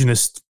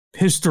revisionist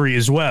history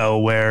as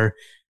well, where,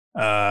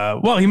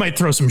 he might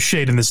throw some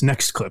shade in this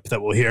next clip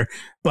that we'll hear,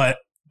 but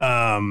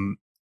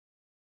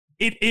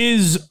it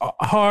is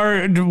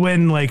hard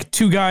when like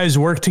two guys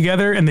work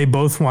together and they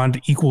both want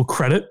equal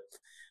credit.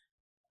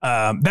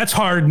 That's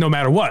hard no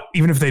matter what,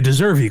 even if they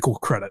deserve equal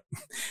credit.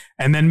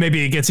 And then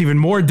maybe it gets even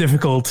more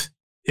difficult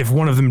if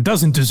one of them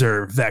doesn't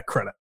deserve that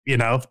credit. You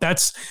know,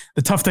 that's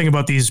the tough thing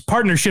about these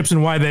partnerships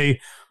and why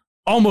they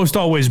almost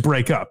always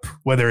break up,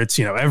 whether it's,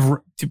 you know,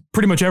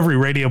 pretty much every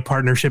radio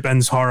partnership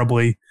ends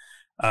horribly.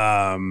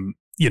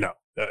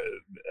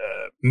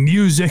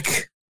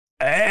 Music,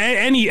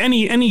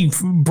 any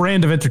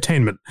brand of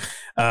entertainment,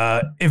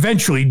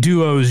 eventually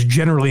duos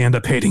generally end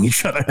up hating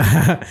each other.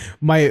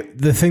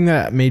 The thing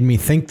that made me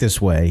think this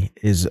way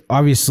is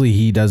obviously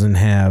he doesn't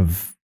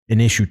have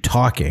an issue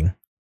talking,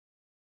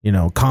 you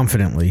know,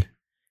 confidently.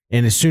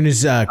 And as soon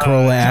as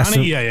Carolla asked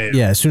him,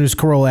 as soon as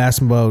Carolla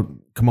asked him about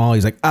Kamal,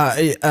 he's like, so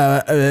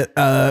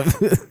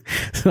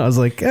I was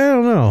like, I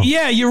don't know.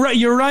 Yeah, you're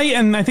right.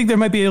 And I think there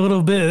might be a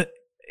little bit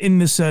in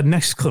this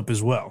next clip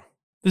as well.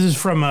 This is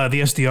from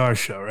the SDR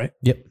show, right?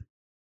 Yep.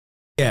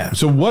 Yeah.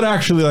 So what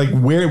actually, like,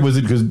 where was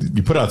it? Because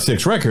you put out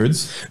 6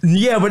 records.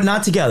 Yeah, but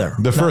not together.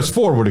 The first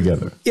 4 were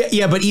together.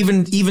 Yeah, but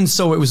even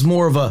so, it was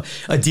more of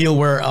a deal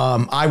where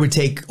I would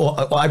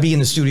I'd be in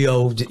the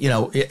studio, you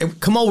know,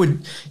 Kamal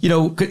would, you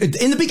know,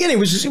 in the beginning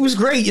it was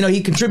great. You know, he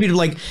contributed,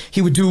 like,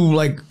 he would do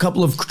like a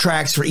couple of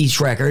tracks for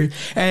each record,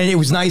 and it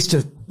was nice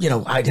to, you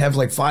know, I'd have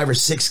like 5 or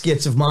 6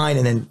 skits of mine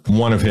and then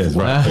one of his,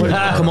 right?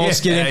 Kamal's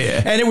skit,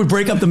 and it would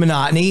break up the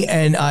monotony.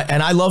 And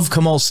I love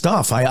Kamal's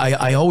stuff.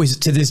 I always,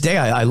 to this day,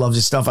 I love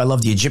his stuff. I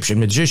love the Egyptian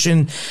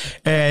Magician,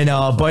 and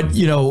but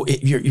you know,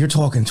 you're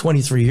talking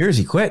 23 years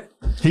he quit.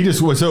 He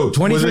just was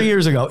 23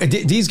 years ago.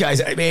 These guys,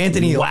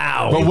 Anthony.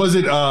 Wow. But was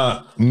it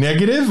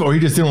negative, or he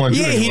just didn't want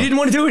to do it? Yeah, he didn't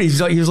want to do it.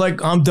 He was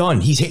like, I'm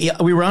done.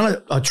 We were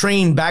on a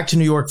train back to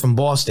New York from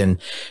Boston,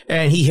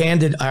 and he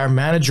handed our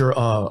manager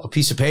a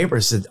piece of paper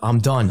and said, I'm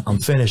done. I'm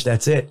finished.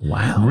 That's it.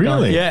 Wow.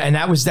 Really? Yeah, and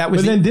that was.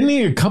 But then didn't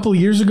he a couple of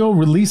years ago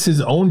release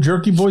his own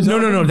Jerky Boys?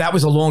 No. That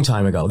was a long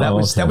time ago. That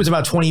was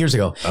about 20 years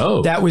ago.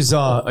 Oh. That was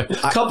A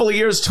couple of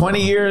years,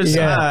 20 years.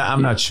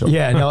 I'm not sure.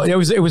 Yeah, no, it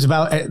was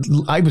about,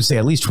 I would say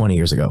at least 20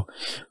 years ago.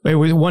 It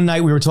was one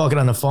night we were talking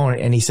on the phone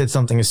and he said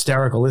something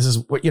hysterical. This is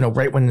what,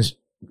 right when this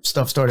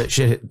stuff started,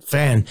 shit hit the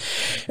fan.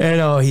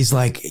 And he's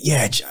like,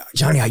 yeah,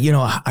 Johnny, I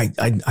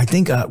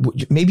think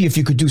maybe if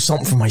you could do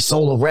something for my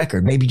solo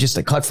record, maybe just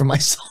a cut for my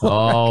solo.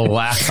 Oh,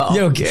 wow.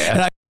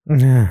 Okay.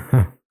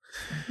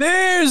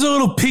 There's a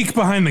little peek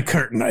behind the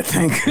curtain, I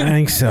think. I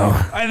think so.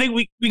 I think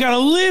we got a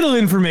little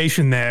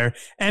information there,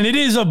 and it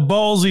is a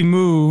ballsy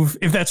move,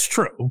 if that's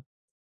true,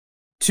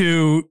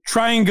 to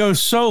try and go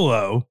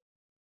solo,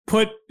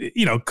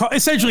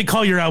 essentially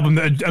call your album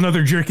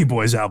another Jerky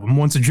Boys album,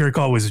 once a jerk,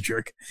 always a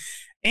jerk,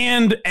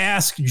 and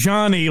ask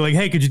Johnny, like,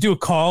 hey, could you do a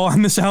call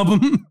on this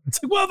album?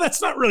 It's like, well,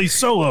 that's not really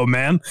solo,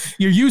 man.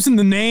 You're using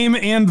the name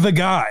and the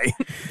guy.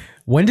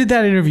 When did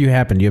that interview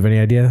happen? Do you have any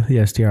idea?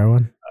 The STR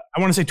one?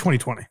 I want to say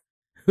 2020.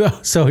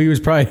 So he was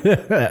probably,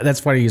 that's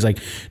funny. He's like,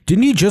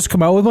 didn't he just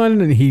come out with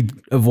one? And he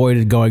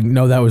avoided going,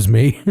 no, that was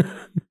me. Well,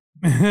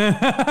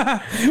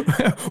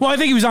 I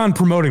think he was on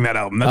promoting that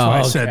album. That's why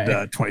I said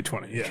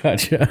 2020. Yeah.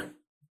 Gotcha.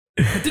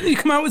 Didn't he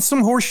come out with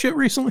some horse shit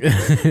recently?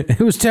 It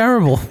was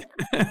terrible.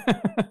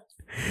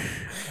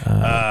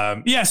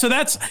 So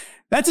that's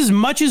as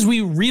much as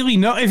we really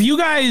know. If you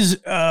guys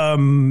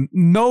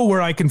know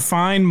where I can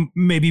find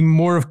maybe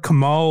more of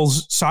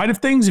Kamal's side of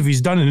things, if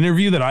he's done an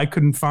interview that I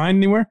couldn't find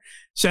anywhere,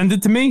 send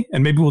it to me,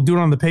 and maybe we'll do it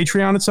on the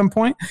Patreon at some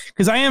point.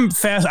 Because I am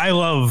fast. I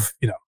love,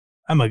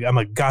 I'm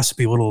a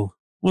gossipy little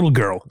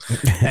girl,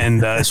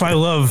 and so I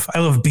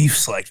love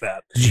beefs like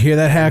that. Did you hear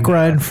that hack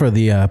ride for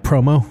the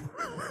promo?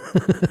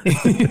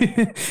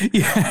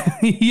 Yeah.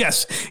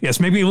 Yes.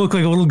 Maybe you look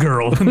like a little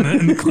girl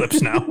in the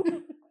clips now.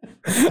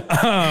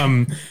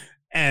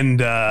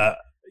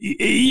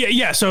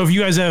 So if you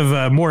guys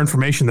have more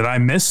information that I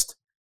missed,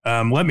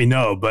 let me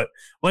know. But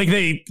like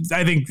I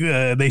think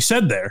they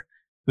said there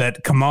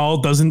that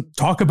Kamal doesn't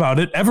talk about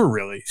it ever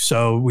really.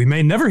 So we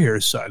may never hear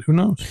his side. Who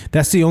knows?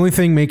 That's the only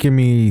thing making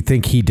me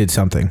think he did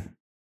something.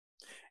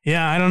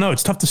 Yeah, I don't know.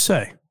 It's tough to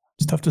say.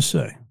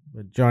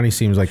 But Johnny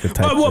seems like the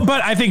type.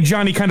 But I think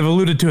Johnny kind of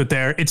alluded to it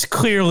there. It's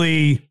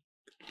clearly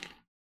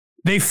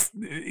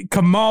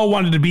Kamal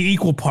wanted to be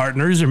equal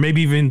partners, or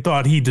maybe even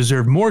thought he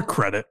deserved more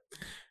credit.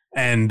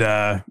 And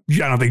I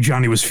don't think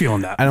Johnny was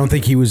feeling that. I don't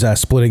think he was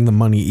splitting the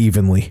money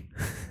evenly.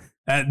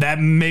 That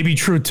may be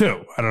true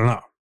too. I don't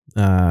know.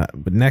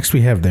 But next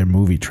we have their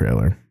movie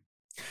trailer.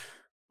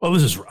 Well,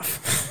 this is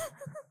rough.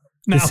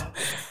 Now,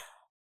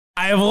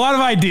 I have a lot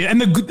of ideas,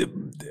 and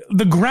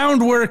the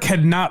groundwork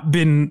had not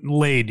been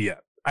laid yet.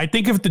 I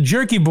think if the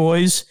Jerky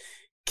Boys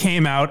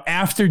came out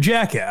after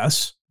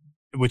Jackass,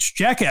 which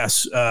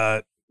Jackass,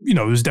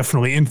 was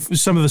definitely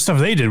some of the stuff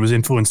they did was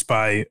influenced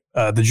by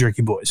the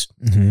Jerky Boys.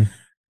 Mm-hmm.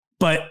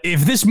 But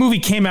if this movie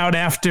came out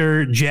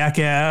after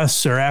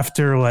Jackass, or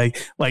after like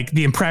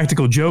the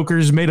Impractical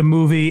Jokers made a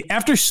movie,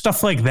 after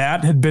stuff like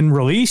that had been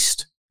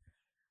released,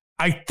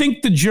 I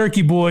think the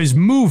Jerky Boys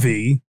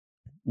movie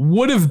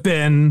would have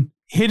been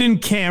hidden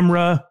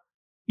camera.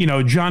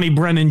 Johnny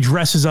Brennan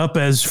dresses up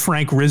as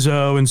Frank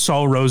Rizzo and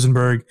Saul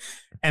Rosenberg,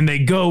 and they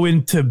go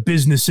into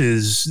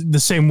businesses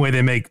the same way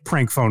they make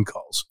prank phone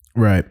calls.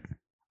 Right.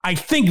 I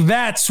think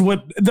that's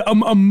what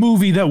a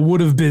movie that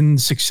would have been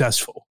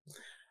successful.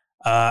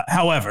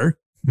 However,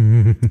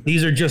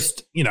 these are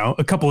just,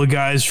 a couple of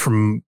guys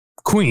from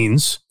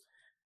Queens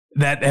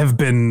that have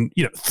been,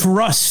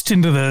 thrust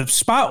into the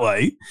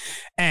spotlight,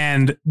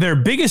 and their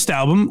biggest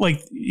album,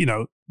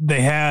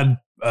 they had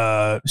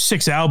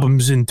 6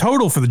 albums in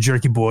total for the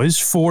Jerky Boys,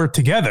 4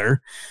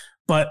 together,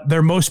 but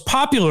their most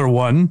popular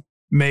one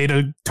made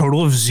a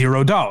total of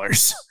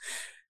 $0.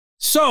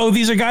 So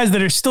these are guys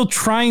that are still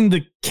trying to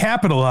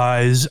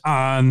capitalize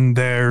on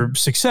their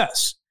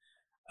success.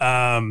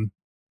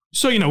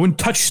 So, when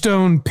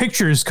Touchstone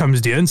Pictures comes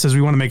to you and says,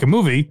 we want to make a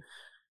movie,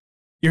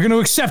 you're going to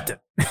accept it.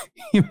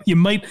 you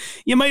might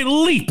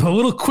leap a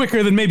little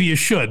quicker than maybe you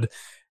should.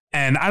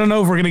 And I don't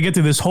know if we're going to get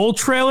through this whole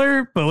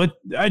trailer, but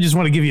I just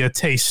want to give you a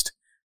taste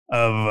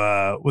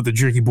of what the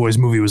Jerky Boys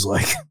movie was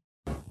like.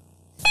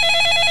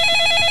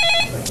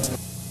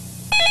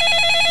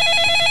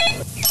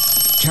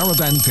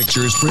 Caravan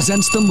Pictures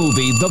presents the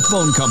movie the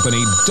phone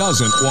company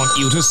doesn't want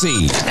you to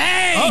see.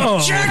 Hey!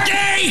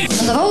 Jerky!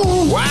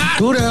 Hello? What?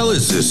 Who the hell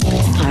is this?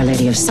 Our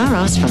Lady of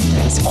Sorrows from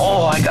Thursday.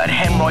 Oh, I got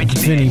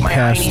hemorrhoids. Vinny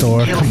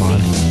Pastor, come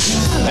on.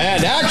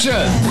 And action!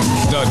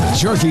 The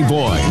Jerky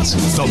Boys,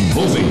 the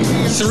movie.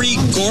 3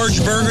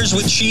 gorge burgers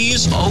with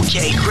cheese.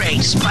 Okay,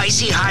 great.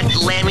 Spicy hot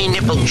lammy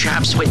nipple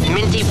chops with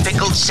minty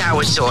pickled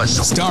sour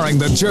sauce. Starring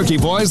the Jerky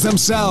Boys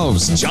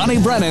themselves,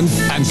 Johnny Brennan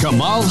and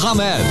Kamal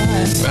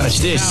Hamed. Finish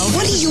this.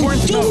 What are you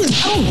doing?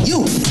 Oh,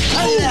 you!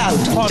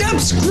 Stop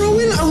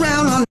screwing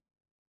around on.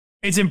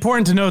 It's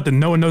important to note that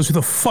no one knows who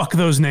the fuck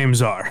those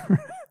names are.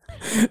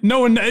 No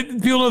one,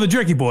 people know the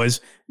Jerky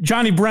Boys.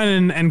 Johnny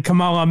Brennan and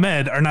Kamal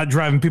Ahmed are not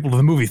driving people to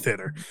the movie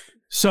theater.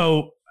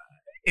 So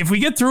if we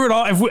get through it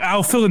all,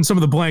 I'll fill in some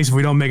of the blanks if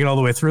we don't make it all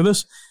the way through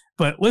this.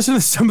 But listen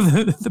to some of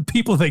the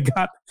people they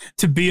got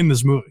to be in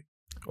this movie.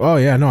 Oh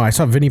yeah, no, I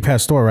saw Vinny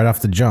Pastor right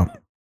off the jump.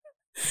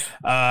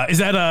 Is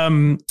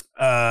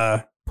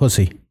that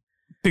Pussy?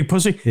 Big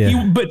Pussy?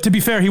 Yeah. But to be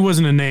fair, he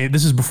wasn't a name.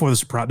 This is before The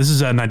Sopranos. This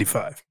is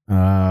 95.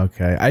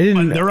 Okay. I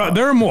didn't. But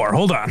there are more.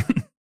 Hold on.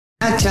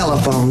 That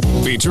telephone.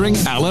 Featuring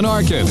Alan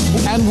Arkin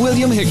and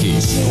William Hickey.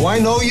 Do I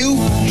know you?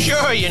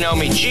 Sure, you know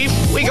me, Chief.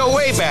 We go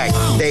way back.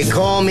 They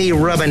call me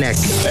Rubberneck.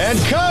 And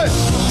cut!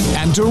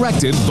 And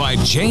directed by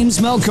James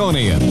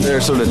Melkonian.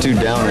 They're sort of two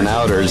down and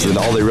outers that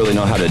all they really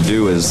know how to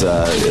do is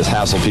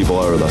hassle people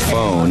over the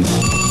phone.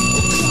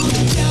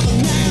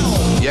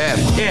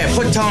 Yeah,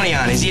 put Tony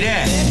on. Is he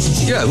there?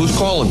 Yeah, who's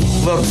calling?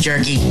 Look,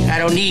 Jerky, I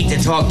don't need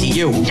to talk to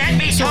you. Get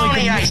me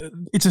Tony.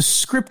 It's a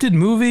scripted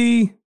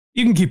movie.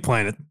 You can keep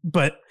playing it,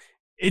 but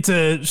it's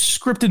a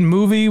scripted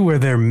movie where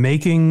they're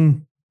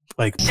making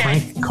like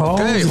prank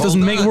calls. Okay, it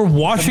doesn't make. We're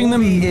watching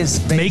them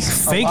make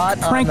fake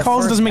prank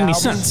calls. It doesn't make any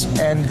sense.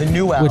 And the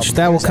new album, Which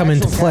that will come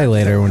into play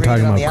later when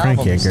talking about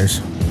prank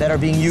yakers. that are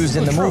being used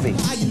in the movie.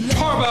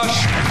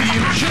 Tarbash, the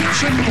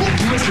Egyptian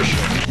magician.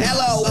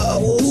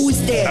 Hello,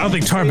 who's there? I don't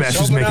think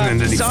Tarbash is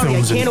making any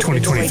films in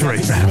 2023.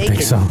 I don't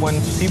think so.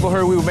 When people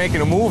heard we were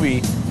making a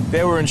movie,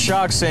 they were in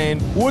shock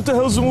saying, what the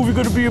hell's the movie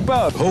going to be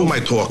about? Who am I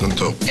talking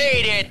to?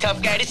 Hey there, tough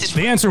guy. This is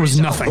The answer was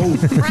nothing.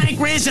 Frank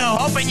Rizzo.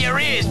 Open your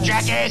ears,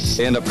 jackass.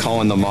 They end up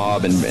calling the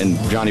mob, and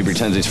Johnny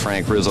pretends he's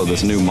Frank Rizzo,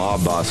 this new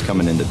mob boss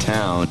coming into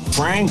town.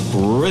 Frank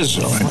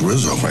Rizzo. Frank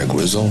Rizzo? Frank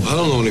Rizzo? I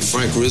don't know any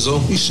Frank Rizzo.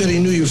 He said he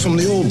knew you from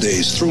the old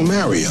days through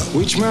Mario.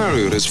 Which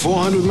Mario? There's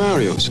 400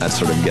 Marios. That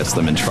sort of gets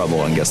them in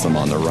trouble and gets them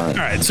on the run. All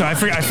right, so I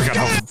forgot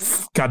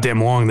how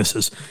goddamn long this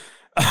is.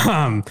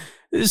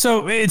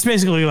 So it's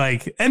basically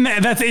like, and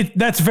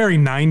that's very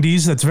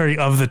 90s. That's very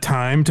of the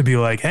time to be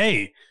like,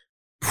 hey,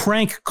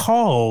 prank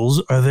calls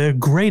are their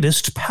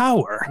greatest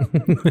power.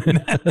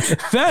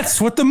 That's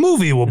what the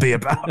movie will be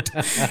about.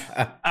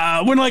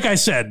 When, like I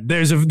said, there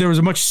was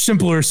a much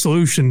simpler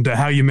solution to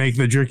how you make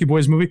the Jerky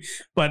Boys movie.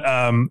 But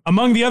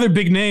among the other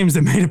big names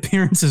that made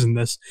appearances in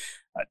this,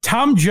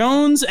 Tom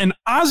Jones and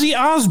Ozzy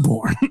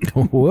Osbourne.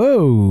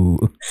 Whoa.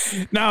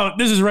 Now,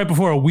 this is right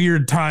before a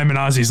weird time in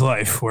Ozzy's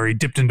life where he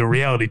dipped into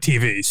reality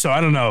TV. So I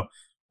don't know.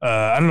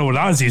 I don't know what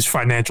Ozzy's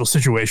financial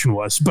situation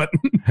was, but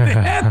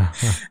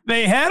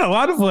they had a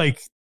lot of like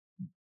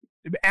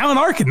Alan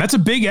Arkin. That's a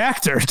big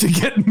actor to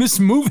get in this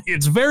movie.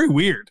 It's very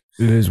weird.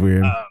 It is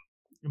weird.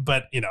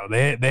 But you know,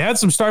 they had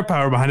some star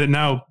power behind it.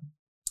 Now,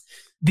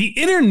 the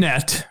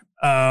internet,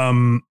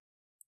 I'm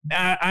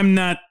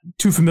not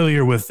too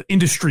familiar with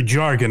industry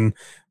jargon,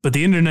 but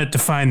the internet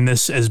defined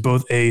this as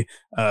both a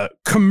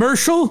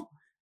commercial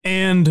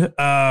and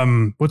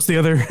what's the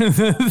other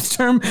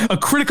term? A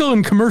critical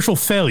and commercial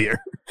failure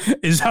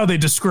is how they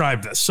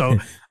describe this. So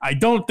I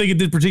don't think it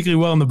did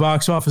particularly well in the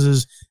box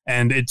offices,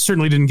 and it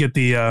certainly didn't get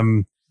the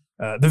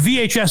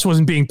VHS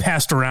wasn't being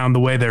passed around the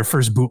way their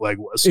first bootleg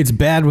was. It's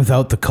bad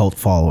without the cult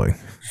following.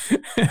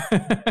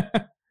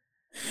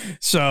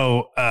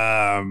 So,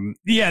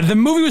 yeah, the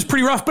movie was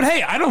pretty rough, but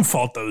hey, I don't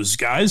fault those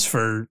guys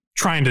for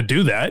trying to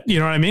do that. You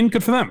know what I mean?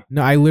 Good for them.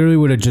 No, I literally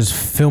would have just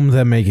filmed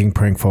them making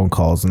prank phone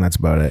calls, and that's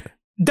about it.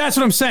 That's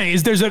what I'm saying.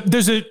 Is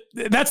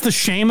that's the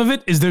shame of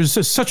it. Is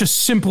there's such a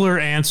simpler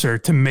answer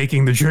to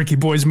making the Jerky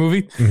Boys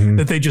movie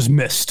that they just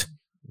missed.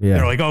 Yeah.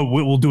 They're like, oh,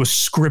 we'll do a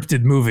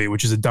scripted movie,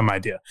 which is a dumb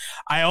idea.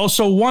 I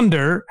also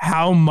wonder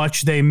how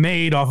much they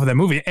made off of that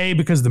movie. A,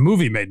 because the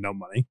movie made no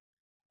money.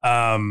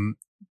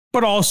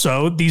 But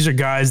also, these are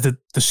guys that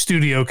the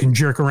studio can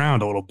jerk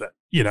around a little bit.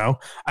 You know,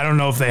 I don't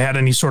know if they had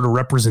any sort of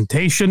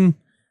representation.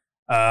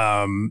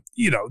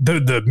 You know,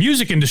 the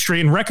music industry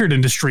and record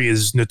industry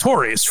is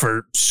notorious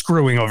for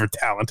screwing over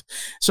talent.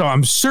 So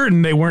I'm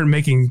certain they weren't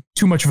making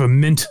too much of a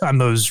mint on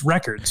those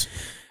records.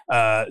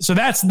 So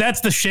that's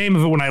the shame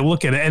of it when I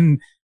look at it. And,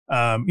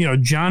 you know,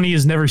 Johnny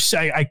is never,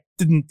 I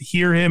didn't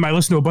hear him. I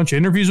listened to a bunch of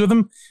interviews with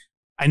him.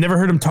 I never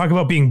heard him talk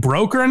about being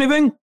broke or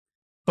anything,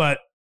 but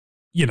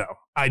you know,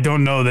 I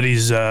don't know that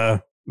he's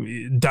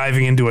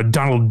diving into a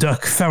Donald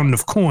Duck fountain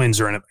of coins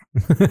or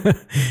anything.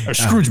 Or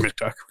Scrooge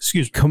McDuck,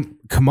 excuse me.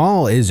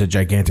 Kamal is a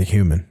gigantic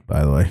human,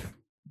 by the way.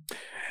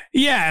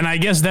 Yeah, and I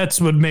guess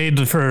that's what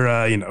made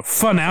for, you know,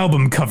 fun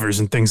album covers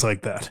and things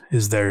like that,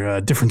 is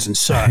their difference in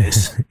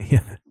size.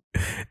 Yeah.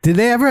 Did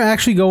they ever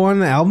actually go on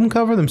the album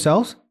cover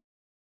themselves?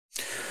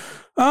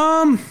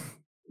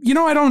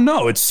 I don't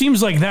know. It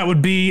seems like that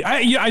would be.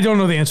 I don't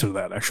know the answer to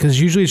that actually.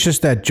 Because usually it's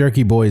just that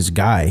Jerky Boys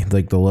guy,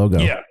 like the logo.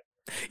 Yeah.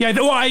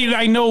 Well,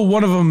 I know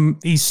one of them.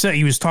 He said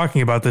he was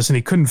talking about this and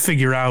he couldn't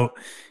figure out.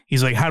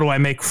 He's like, how do I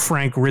make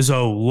Frank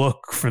Rizzo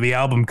look for the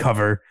album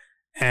cover?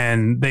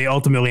 And they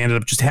ultimately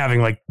ended up just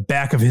having like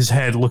back of his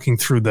head looking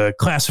through the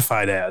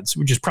classified ads,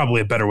 which is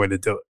probably a better way to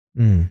do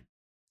it.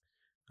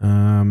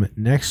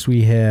 Next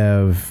we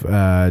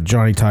have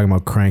Johnny talking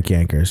about crank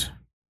yankers.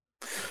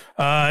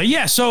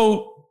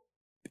 So,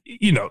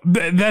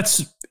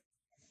 that's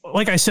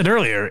like I said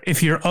earlier,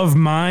 if you're of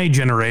my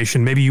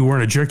generation, maybe you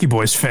weren't a Jerky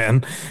Boys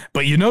fan,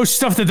 but you know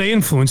stuff that they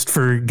influenced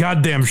for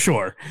goddamn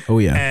sure. Oh,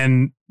 yeah.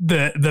 And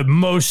the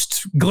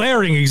most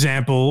glaring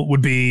example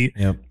would be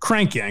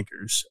crank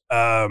yankers.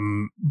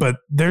 But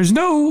there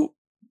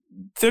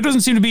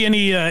doesn't seem to be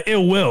any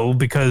ill will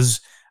because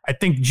I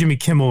think Jimmy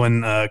Kimmel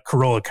and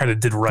Carolla kind of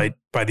did right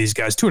by these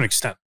guys to an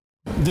extent.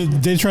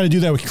 They try to do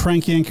that with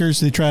crank yankers.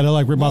 They try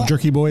to rip off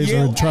Jerky Boys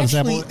or try to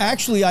sample.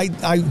 Actually,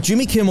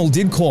 Jimmy Kimmel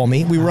did call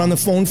me. We were on the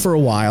phone for a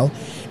while,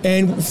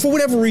 and for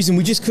whatever reason,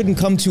 we just couldn't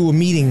come to a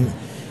meeting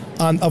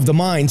of the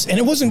minds. And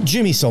it wasn't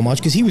Jimmy so much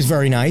because he was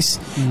very nice,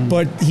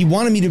 but he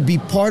wanted me to be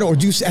part or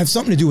have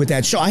something to do with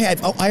that show. I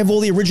have all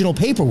the original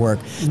paperwork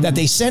that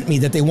they sent me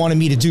that they wanted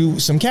me to do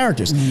some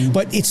characters,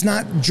 but it's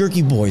not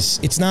Jerky Boys.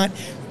 It's not.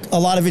 A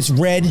lot of it's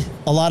red.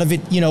 A lot of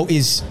it,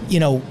 is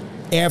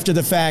after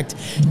the fact.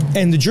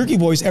 And the Jerky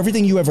Boys,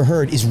 everything you ever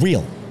heard is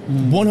real.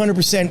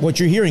 100% what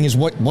you're hearing is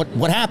what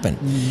happened.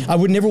 I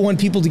would never want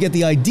people to get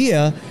the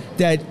idea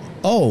that,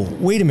 oh,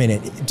 wait a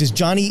minute, did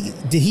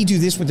he do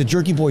this with the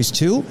Jerky Boys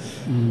too?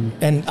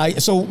 And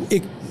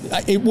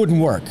it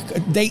wouldn't work.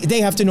 They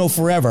have to know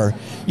forever,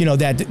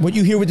 that what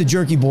you hear with the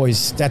Jerky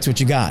Boys, that's what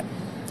you got.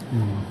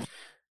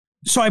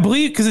 So I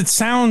believe, because it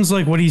sounds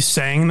like what he's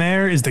saying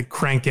there is that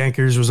Crank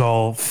Yankers was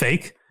all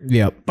fake.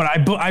 Yep.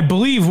 But I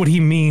believe what he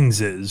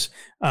means is,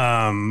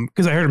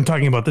 because I heard him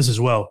talking about this as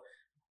well.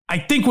 I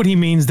think what he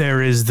means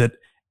there is that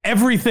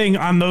everything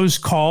on those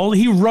calls,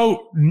 he wrote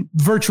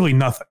virtually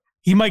nothing.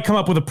 He might come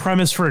up with a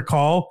premise for a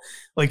call.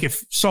 Like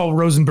if Saul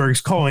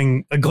Rosenberg's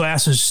calling a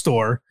glasses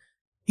store,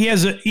 he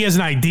has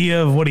an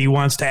idea of what he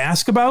wants to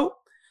ask about.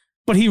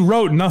 But he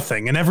wrote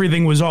nothing, and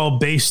everything was all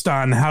based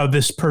on how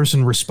this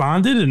person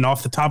responded and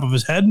off the top of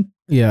his head.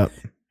 Yeah.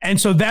 And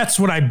so that's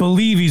what I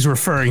believe he's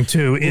referring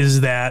to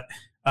is that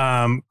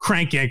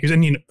crank yankers.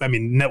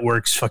 And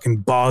networks fucking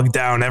bog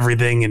down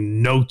everything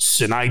in notes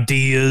and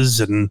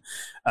ideas and,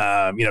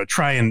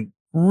 try and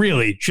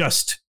really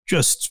just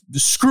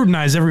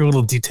scrutinize every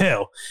little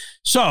detail.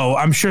 So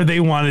I'm sure they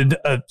wanted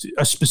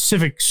a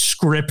specific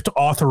script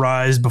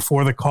authorized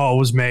before the call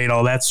was made,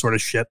 all that sort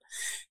of shit.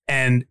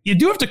 And you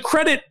do have to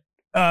credit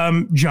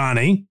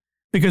Johnny,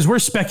 because we're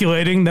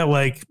speculating that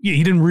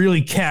he didn't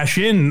really cash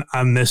in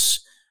on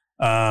this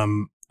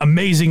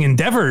amazing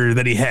endeavor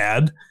that he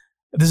had,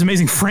 this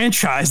amazing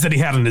franchise that he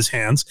had in his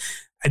hands.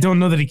 I don't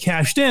know that he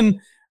cashed in,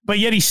 but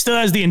yet he still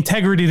has the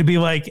integrity to be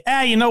like,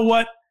 you know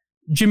what,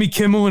 Jimmy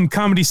Kimmel and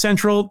Comedy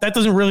Central, that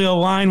doesn't really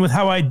align with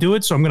how I do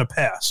it, so I'm going to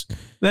pass.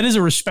 That is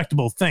a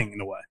respectable thing in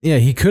a way. Yeah,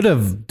 he could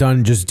have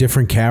done just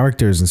different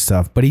characters and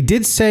stuff, but he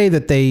did say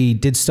that they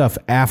did stuff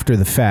after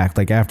the fact,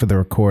 like after the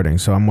recording.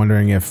 So I'm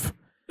wondering if.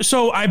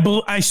 So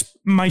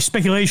my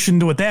speculation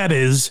to what that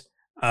is,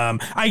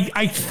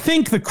 I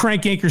think the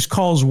Crank Yankers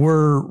calls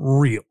were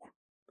real,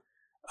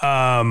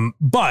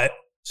 but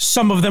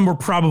some of them were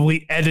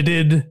probably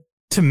edited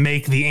to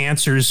make the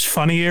answers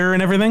funnier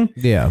and everything.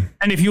 Yeah.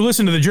 And if you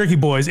listen to the Jerky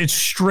Boys, it's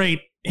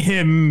straight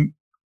him.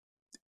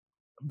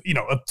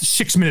 A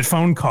 6-minute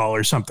phone call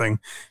or something,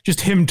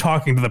 just him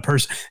talking to the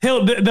person.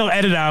 They'll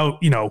edit out,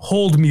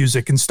 hold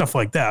music and stuff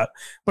like that,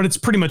 but it's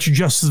pretty much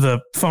just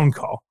the phone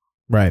call.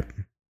 Right.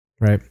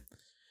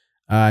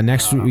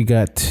 Next we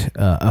got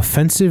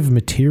offensive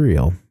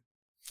material.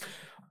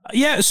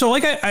 Yeah. So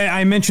like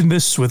I mentioned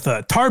this with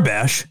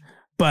Tarbash,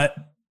 but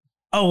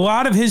a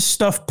lot of his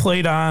stuff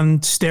played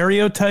on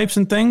stereotypes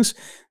and things.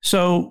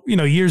 So,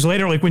 years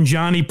later, like when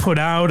Johnny put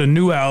out a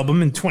new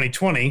album in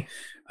 2020,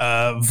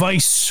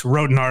 Vice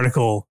wrote an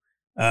article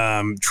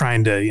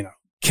trying to,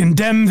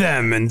 condemn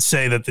them and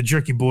say that the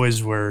Jerky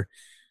Boys were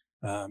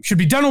should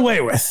be done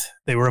away with.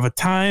 They were of a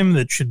time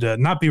that should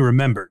not be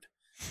remembered.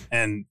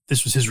 And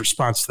this was his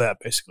response to that,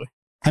 basically.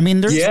 I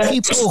mean, there's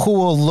people who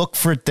will look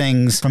for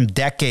things from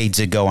decades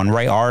ago and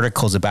write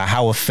articles about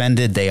how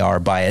offended they are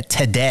by it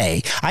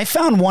today. I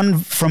found one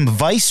from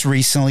Vice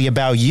recently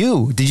about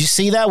you. Did you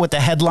see that with the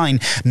headline,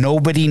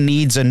 "Nobody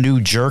needs a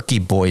new Jerky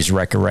Boys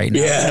record right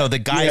now"? Yeah. The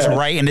guy's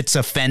right and it's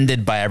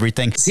offended by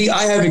everything. See,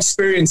 I have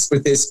experience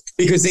with this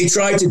because they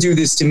tried to do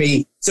this to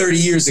me 30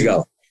 years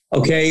ago.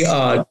 Okay.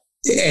 And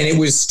it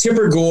was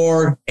Tipper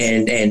Gore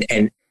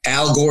and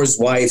Al Gore's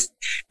wife,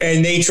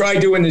 and they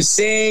tried doing the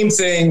same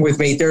thing with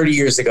me 30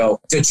 years ago.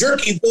 The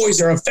Jerky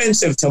Boys are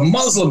offensive to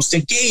Muslims, to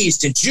gays,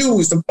 to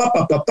Jews, to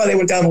they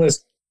went down the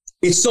list.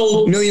 It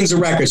sold millions of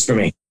records for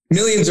me.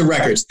 Millions of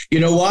records. You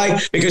know why?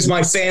 Because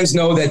my fans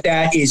know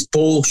that is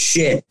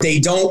bullshit.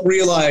 They don't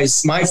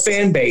realize my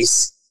fan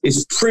base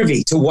is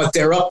privy to what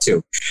they're up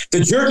to.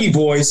 The Jerky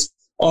Boys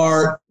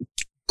are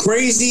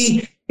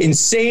crazy,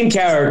 insane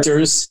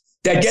characters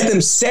that get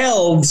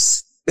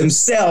themselves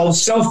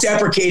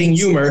self-deprecating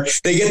humor.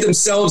 They get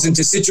themselves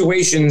into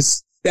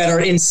situations that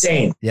are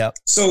insane. Yep.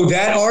 So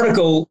that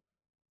article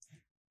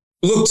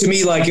looked to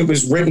me like it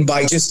was written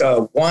by just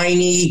a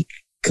whiny,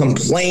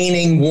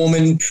 complaining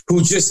woman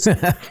who just,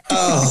 I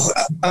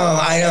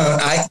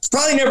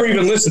probably never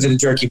even listened to the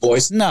Jerky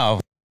Boys. No.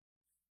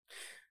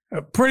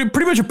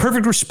 Pretty much a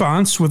perfect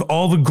response with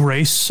all the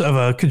grace of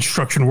a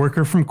construction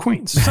worker from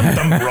Queens. Some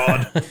dumb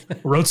broad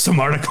wrote some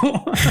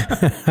article.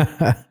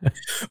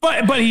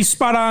 but he's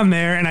spot on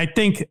there. And I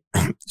think,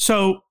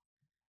 so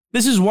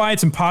this is why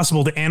it's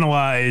impossible to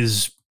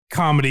analyze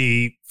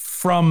comedy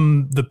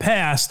from the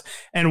past,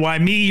 and why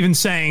me even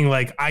saying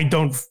like, I'm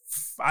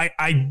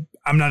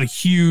not a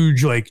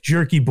huge like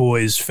Jerky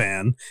Boys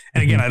fan.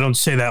 And again, I don't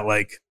say that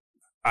like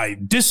I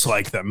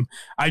dislike them.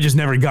 I just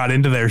never got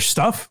into their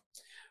stuff.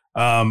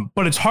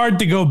 But it's hard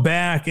to go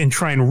back and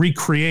try and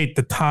recreate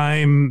the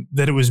time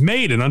that it was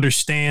made and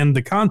understand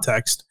the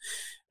context.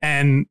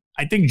 And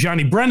I think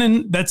Johnny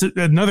Brennan, that's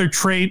another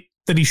trait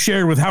that he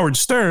shared with Howard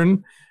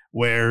Stern,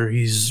 where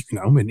he's,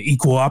 an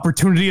equal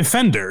opportunity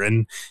offender.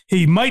 And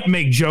he might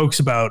make jokes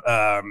about,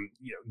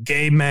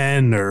 gay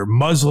men or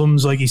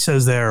Muslims, like he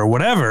says there, or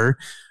whatever.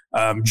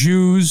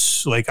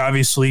 Jews, like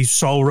obviously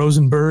Saul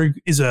Rosenberg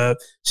is a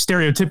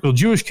stereotypical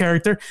Jewish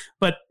character,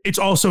 but it's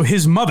also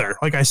his mother.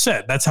 Like I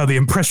said, that's how the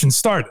impression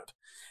started.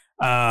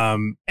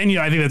 And,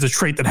 I think that's a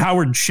trait that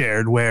Howard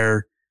shared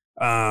where,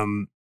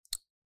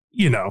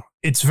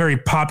 it's very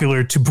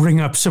popular to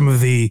bring up some of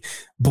the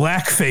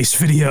blackface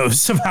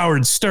videos of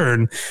Howard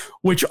Stern,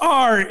 which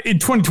are in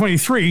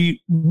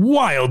 2023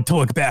 wild to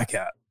look back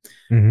at.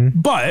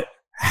 But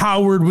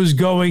Howard was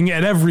going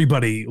at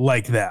everybody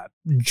like that.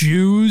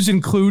 Jews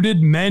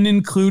included, men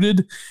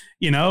included,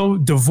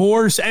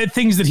 divorce, and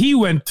things that he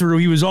went through.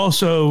 He was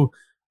also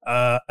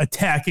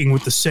attacking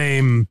with the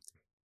same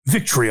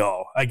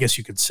vitriol, I guess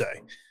you could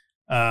say.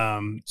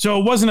 So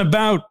it wasn't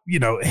about,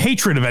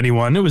 hatred of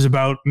anyone. It was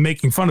about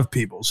making fun of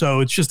people. So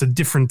it's just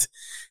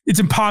it's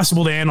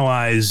impossible to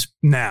analyze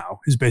now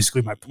is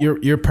basically my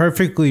point. You're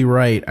perfectly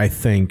right, I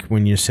think,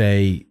 when you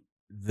say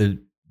the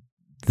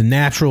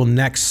natural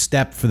next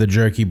step for the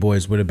Jerky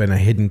Boys would have been a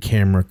hidden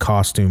camera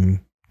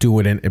costume, do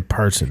it in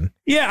person.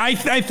 Yeah, I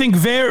think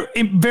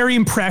very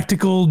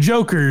impractical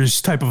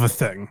jokers type of a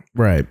thing.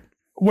 Right.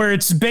 Where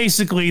it's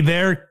basically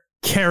their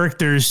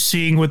characters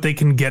seeing what they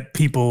can get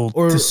people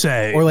to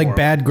say. Or like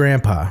Bad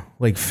Grandpa,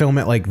 like film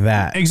it like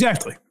that.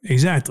 Exactly,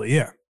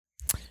 yeah.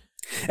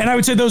 And I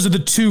would say those are the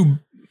two,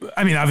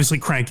 obviously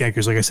Crank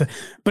Yankers, like I said,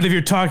 but if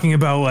you're talking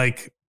about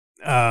like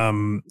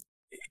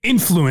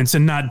influence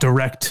and not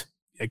direct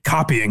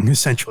copying,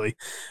 essentially,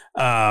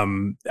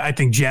 I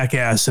think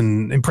Jackass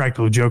and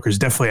Impractical Jokers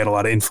definitely had a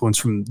lot of influence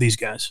from these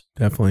guys.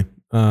 Definitely.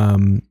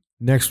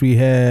 Next we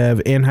have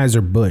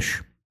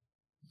Anheuser-Busch.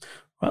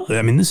 Well,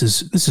 this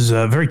is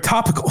very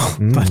topical,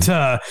 but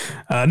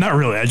not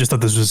really. I just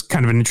thought this was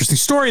kind of an interesting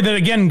story that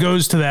again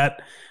goes to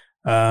that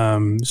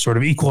sort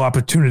of equal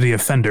opportunity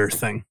offender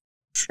thing.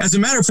 As a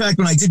matter of fact,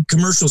 when I did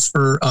commercials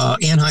for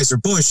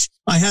Anheuser-Busch,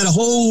 I had a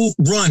whole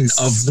run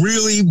of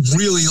really,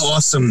 really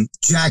awesome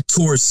Jack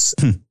Torse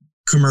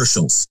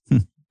commercials.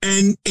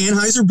 And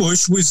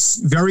Anheuser-Busch was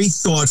very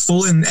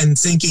thoughtful and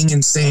thinking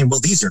and saying,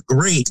 well, these are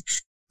great.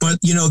 But,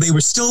 they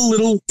were still a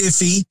little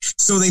iffy.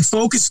 So they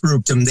focus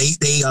grouped them. They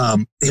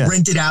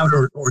rented out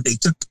or they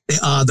took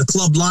the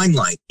Club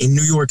Limelight in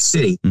New York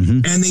City.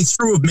 And they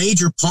threw a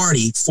major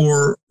party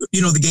for,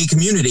 the gay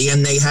community.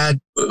 And they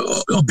had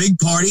a big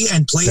party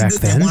and played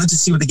it. They wanted to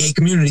see what the gay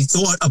community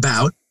thought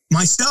about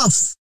my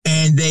stuff.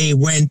 And they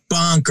went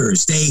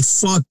bonkers. They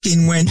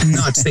fucking went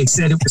nuts. They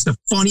said it was the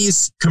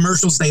funniest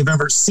commercials they've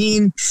ever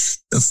seen.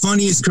 The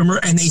funniest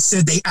commercial. And they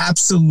said they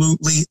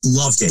absolutely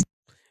loved it.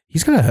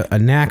 He's got a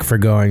knack for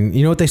going,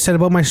 you know what they said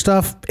about my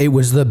stuff? It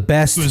was the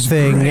best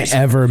thing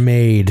ever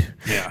made.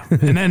 Yeah.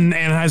 And then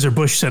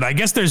Anheuser-Busch said, I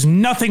guess there's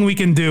nothing we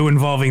can do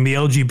involving the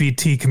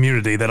LGBT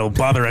community that'll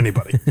bother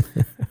anybody.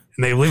 And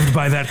they lived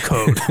by that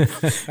code.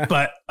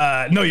 But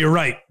no, you're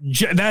right.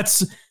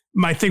 That's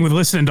my thing with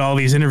listening to all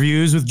these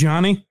interviews with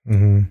Johnny,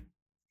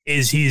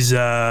 is he's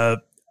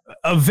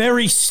a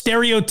very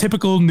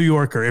stereotypical New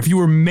Yorker. If you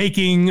were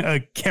making a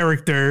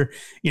character,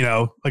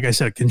 like I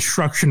said, a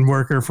construction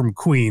worker from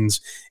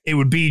Queens, it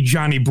would be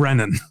Johnny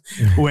Brennan,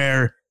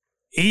 where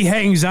he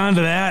hangs on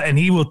to that and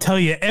he will tell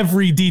you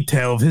every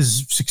detail of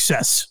his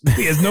success.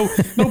 He has no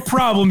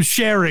problem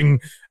sharing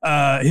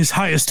his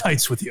highest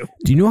heights with you.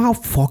 Do you know how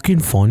fucking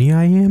funny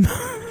I am?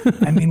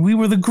 We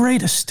were the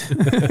greatest.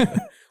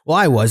 Well,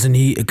 I was,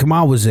 and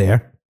Kamal was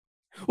there.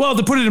 Well,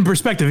 to put it in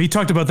perspective, he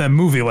talked about that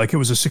movie like it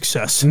was a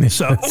success.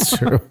 So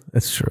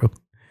That's true.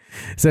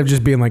 Instead of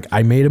just being like,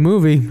 I made a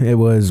movie,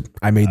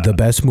 I made the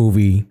best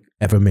movie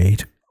ever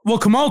made. Well,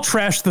 Kamal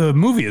trashed the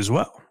movie as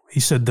well.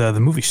 He said the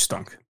movie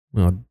stunk.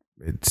 Well,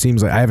 it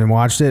seems like I haven't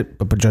watched it,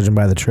 but judging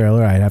by the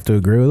trailer, I'd have to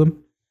agree with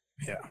him.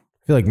 Yeah.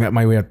 I feel like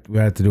we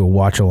have to do a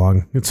watch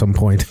along at some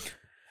point.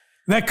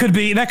 That could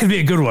be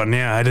a good one.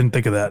 Yeah, I didn't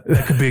think of that.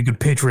 That could be a good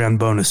Patreon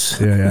bonus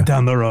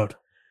down the road.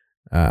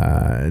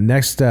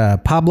 Next,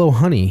 Pablo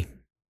Honey.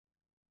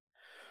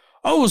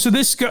 Oh, so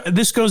this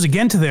goes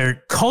again to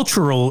their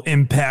cultural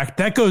impact.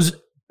 That goes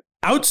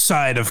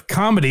outside of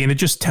comedy, and it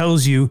just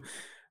tells you.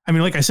 I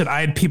mean, like I said,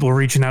 I had people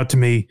reaching out to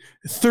me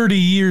 30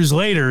 years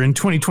later in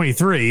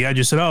 2023. I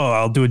just said, "Oh,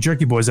 I'll do a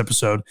Jerky Boys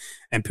episode,"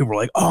 and people were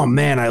like, "Oh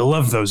man, I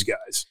love those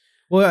guys."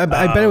 Well, I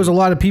bet it was a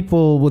lot of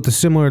people with a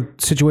similar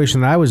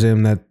situation that I was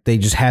in, that they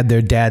just had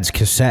their dad's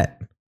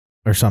cassette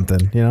or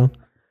something, you know?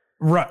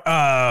 Right.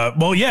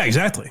 Well, yeah,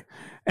 exactly.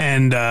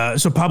 And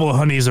so Pablo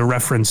Honey is a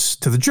reference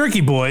to the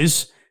Jerky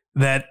Boys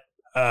that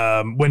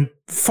went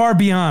far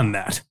beyond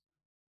that.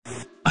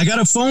 I got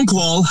a phone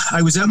call.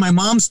 I was at my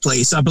mom's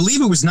place. I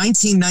believe it was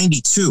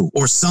 1992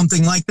 or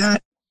something like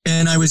that.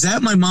 And I was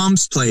at my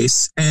mom's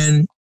place,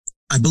 and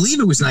I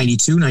believe it was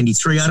 92,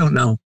 93. I don't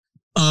know.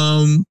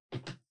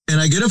 And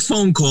I get a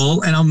phone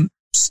call, and I'm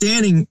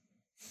standing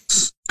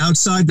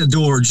outside the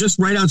door, just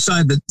right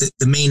outside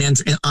the main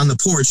entrance on the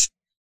porch.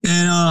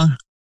 And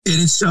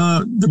it's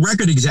the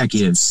record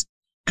executives.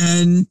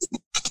 And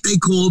they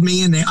called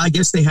me, and I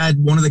guess they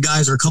had one of the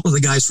guys or a couple of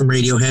the guys from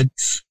Radiohead,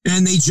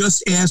 and they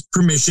just asked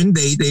permission.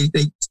 They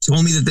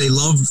told me that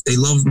they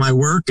love my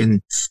work,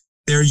 and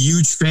they're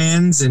huge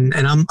fans. And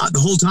I'm the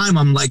whole time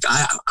I'm like,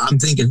 I'm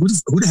thinking, who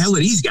the hell are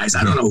these guys?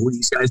 I don't know who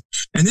these guys.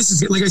 And this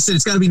is, like I said,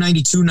 it's got to be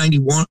 92,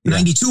 91,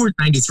 92 or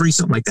 93,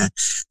 something like that.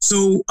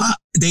 So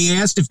they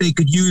asked if they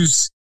could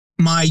use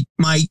my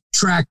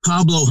track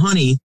Pablo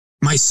Honey,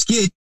 my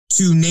skit,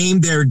 to name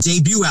their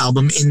debut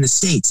album in the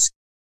States.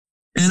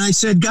 And I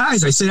said,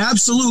 guys,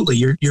 absolutely,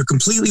 you're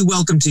completely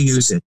welcome to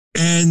use it.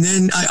 And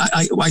then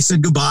I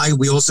said goodbye.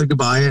 We all said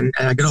goodbye. And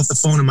I got off the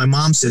phone, and my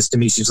mom says to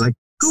me, she's like,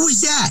 who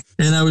is that?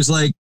 And I was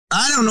like,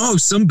 I don't know,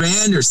 some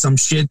band or some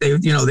shit. They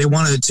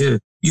wanted to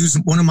use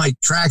one of my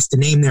tracks to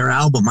name their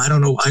album. I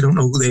don't know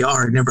who they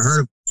are. I've never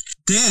heard of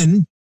them.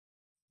 Then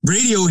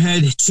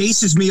Radiohead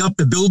chases me up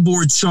the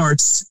Billboard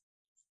charts,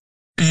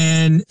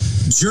 and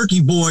Jerky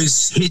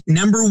Boys hit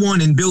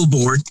 #1 in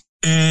Billboard.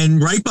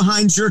 And right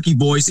behind Jerky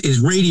Boys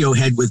is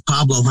Radiohead with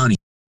Pablo Honey.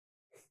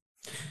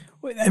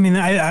 I mean,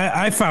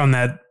 I found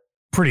that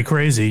pretty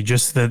crazy,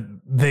 just that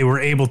they were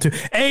able to,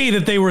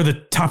 that they were the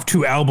top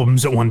 2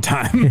 albums at one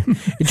time.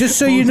 Just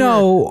so you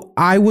know,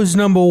 I was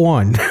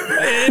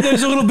 #1.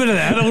 There's a little bit of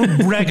that, a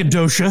little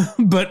braggadocio,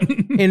 but...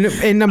 in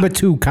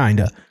 #2, kind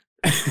of.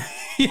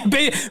 Yeah,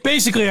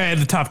 basically, I had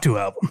the top 2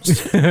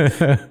 albums.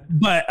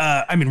 But,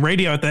 I mean,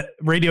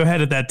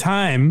 Radiohead at that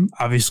time,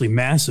 obviously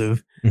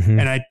massive. Mm-hmm.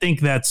 And I think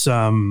that's,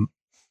 I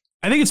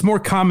think it's more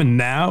common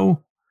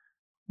now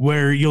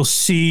where you'll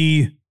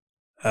see,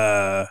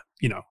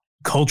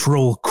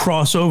 cultural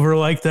crossover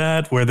like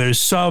that, where there's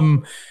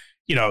some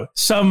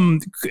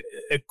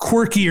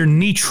quirky or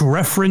niche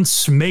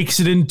reference makes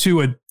it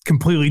into a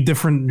completely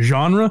different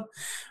genre.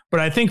 But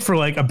I think for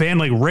like a band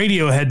like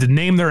Radiohead to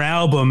name their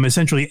album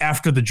essentially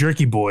after the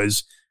Jerky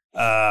Boys,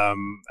 I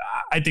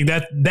think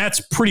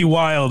that's pretty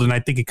wild. And I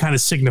think it kind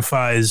of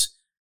signifies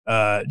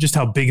just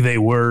how big they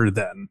were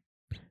then.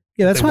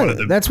 Yeah,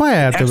 that's why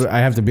I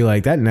have to be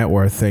like, that net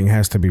worth thing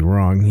has to be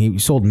wrong. He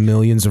sold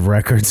millions of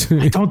records.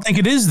 I don't think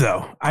it is,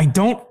 though. I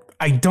don't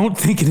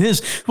think it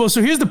is. Well,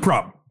 so here's the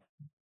problem.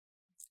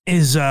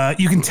 Is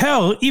you can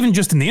tell even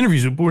just in the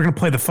interviews, we're going to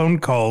play a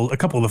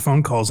couple of the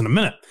phone calls in a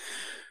minute,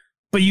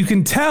 but you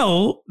can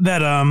tell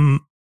that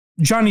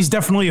Johnny's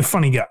definitely a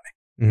funny guy.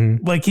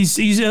 Mm-hmm. Like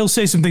he'll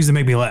say some things that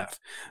make me laugh,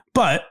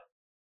 but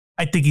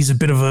I think he's a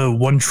bit of a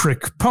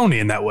one-trick pony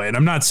in that way. And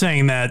I'm not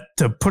saying that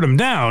to put him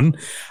down.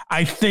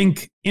 I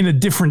think in a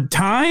different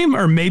time,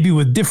 or maybe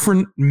with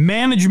different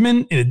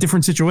management in a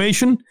different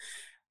situation,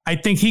 I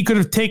think he could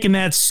have taken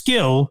that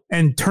skill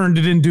and turned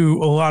it into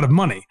a lot of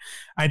money.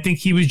 I think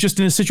he was just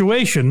in a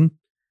situation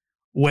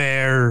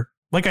where,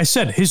 like I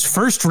said, his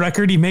first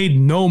record he made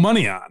no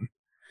money on.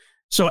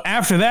 So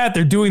after that,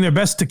 they're doing their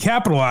best to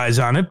capitalize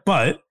on it,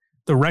 but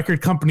the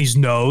record companies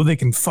know they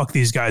can fuck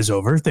these guys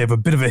over. They have a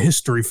bit of a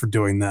history for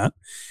doing that.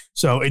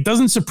 So it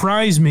doesn't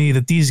surprise me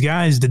that these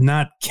guys did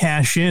not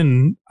cash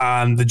in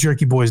on the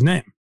Jerky Boys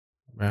name.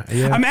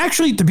 Yeah. I'm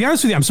actually, to be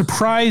honest with you, I'm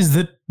surprised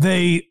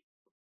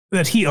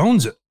that he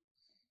owns it.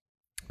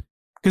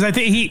 Because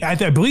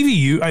I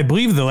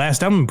believe the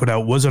last album he put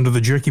out was under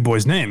the Jerky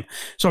Boys name.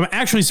 So I'm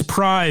actually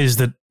surprised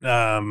that,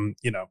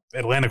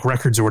 Atlantic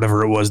Records or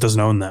whatever it was doesn't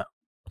own that.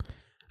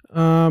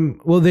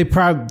 Well, they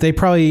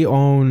probably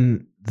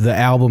own the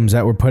albums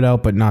that were put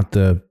out, but not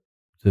the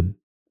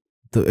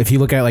if you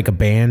look at like a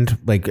band,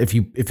 like if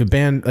a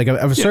band, like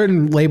if a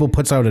certain label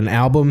puts out an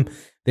album,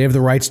 they have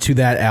the rights to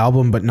that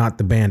album, but not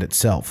the band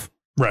itself.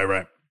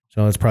 Right.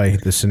 So that's probably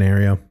the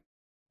scenario.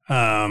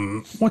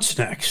 What's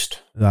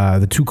next?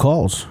 The 2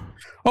 calls.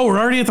 Oh, we're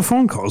already at the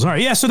phone calls. All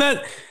right. Yeah. So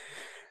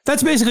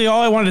that's basically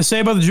all I wanted to say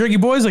about the Jerky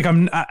Boys. Like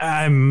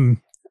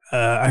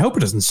I hope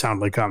it doesn't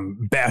sound like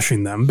I'm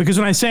bashing them, because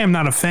when I say I'm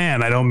not a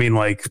fan, I don't mean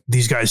like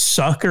these guys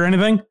suck or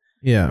anything.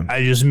 Yeah.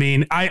 I just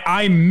mean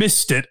I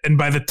missed it. And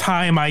by the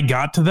time I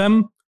got to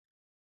them,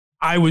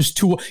 I was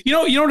too, you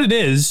know what it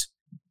is?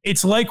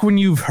 it's like when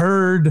you've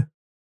heard,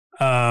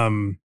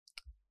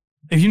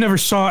 if you never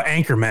saw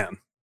Anchorman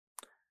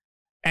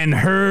and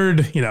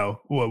heard,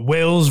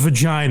 Whale's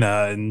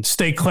Vagina and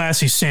Stay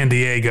Classy San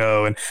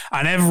Diego, and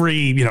on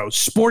every,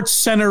 Sports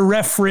Center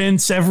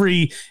reference,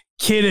 every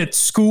kid at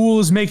school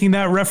is making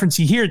that reference.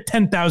 You hear it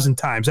 10,000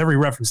 times, every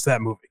reference to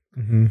that movie.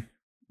 Mm-hmm.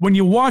 When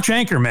you watch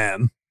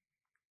Anchorman,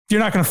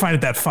 you're not going to find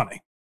it that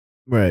funny.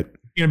 Right.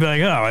 You're going to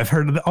be like, oh, I've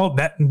heard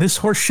of this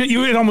horse shit.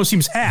 It almost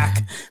seems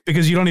hack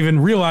because you don't even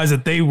realize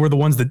that they were the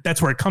ones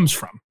that's where it comes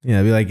from. Yeah,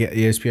 it'd be like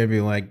ESPN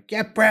be like,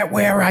 get Brett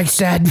where I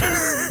said.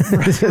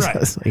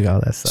 Right. Like all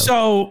that stuff.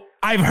 So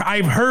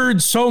I've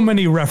heard so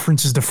many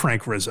references to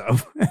Frank Rizzo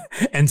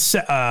and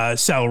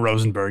Sal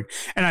Rosenberg,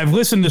 and I've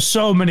listened to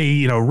so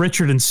many,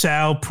 Richard and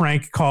Sal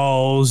prank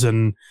calls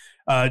and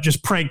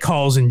just prank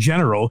calls in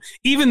general.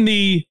 Even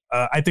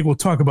I think we'll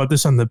talk about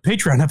this on the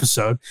Patreon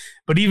episode,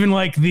 but even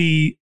like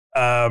the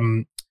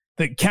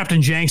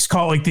Captain Jenks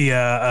call, like the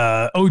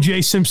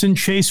OJ Simpson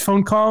chase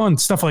phone call and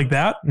stuff like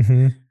that,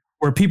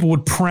 where people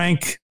would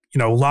prank,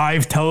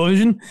 live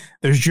television.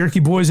 There's Jerky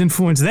Boys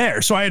influence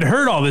there. So I had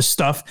heard all this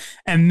stuff,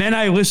 and then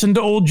I listened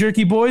to old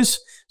Jerky Boys.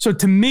 So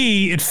to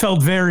me, it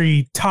felt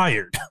very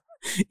tired,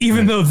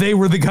 even though they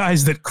were the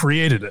guys that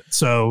created it.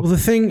 So the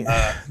thing,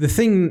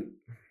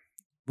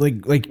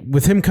 like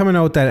with him coming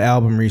out with that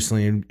album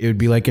recently, it would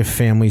be like if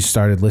families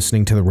started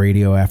listening to the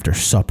radio after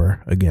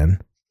supper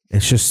again.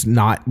 It's just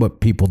not what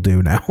people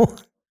do now.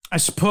 I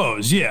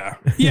suppose, yeah.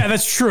 Yeah,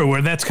 that's true.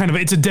 Where that's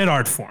it's a dead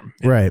art form.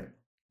 Right.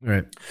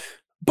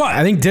 But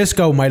I think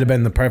disco might have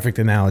been the perfect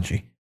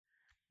analogy.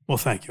 Well,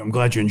 thank you. I'm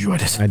glad you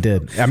enjoyed it. I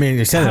did. I mean,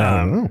 you said it. I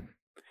don't know.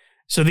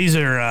 So these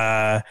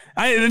are,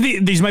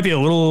 these might be a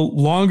little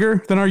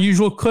longer than our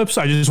usual clips.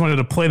 I just wanted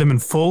to play them in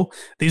full.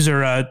 These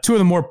are two of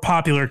the more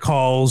popular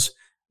calls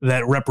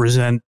that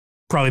represent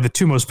probably the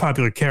two most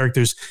popular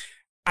characters.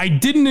 I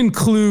didn't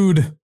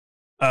include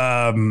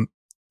the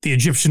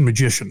Egyptian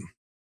magician.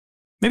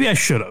 Maybe I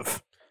should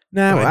have.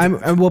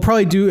 No, we'll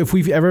probably do, if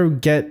we ever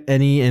get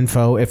any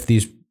info, if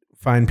these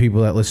fine people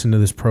that listen to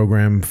this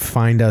program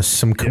find us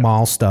some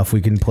Kamal stuff,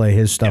 we can play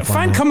his stuff. Yeah,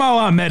 find Kamal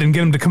Ahmed and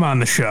get him to come on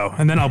the show,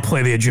 and then I'll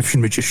play the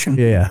Egyptian magician.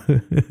 Yeah.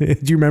 Do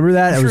you remember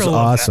that? It was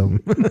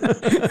awesome.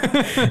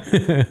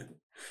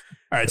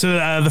 All right,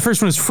 so the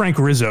first one is Frank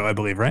Rizzo, I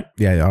believe, right?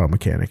 Yeah, auto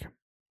mechanic.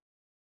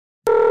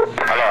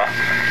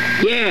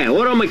 Hello? Yeah,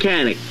 auto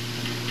mechanic.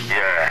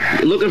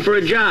 Yeah. You looking for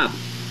a job?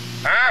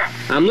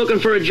 Huh? I'm looking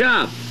for a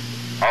job.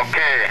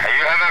 Okay.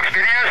 You have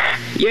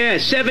experience? Yeah,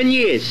 7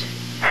 years. 7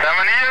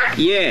 years?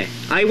 Yeah.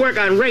 I work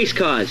on race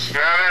cars. You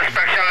have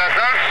inspection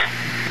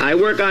license? I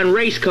work on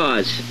race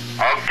cars.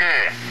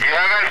 Okay. You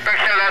have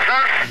inspection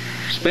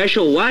license?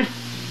 Special what?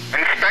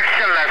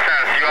 Inspection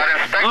license. You are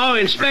inspection? Oh,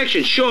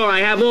 inspection. Sure,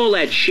 I have all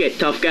that shit,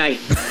 tough guy.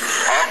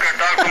 Okay,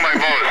 talk to my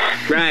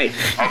boss. Right.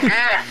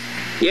 Okay?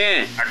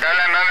 Yeah. I tell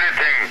him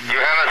everything. You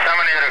have a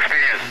 7-year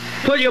experience.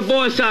 Put your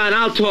boss on.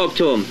 I'll talk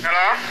to him.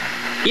 Hello?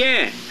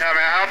 Yeah. Yeah,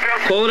 may I help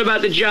you? Calling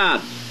about the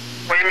job.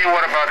 What do you mean,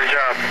 what about the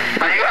job?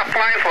 Are you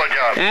applying for a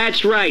job?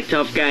 That's right,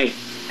 tough guy.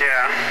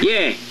 Yeah.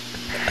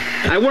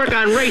 Yeah. I work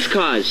on race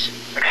cars.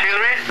 Excuse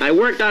me? I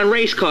worked on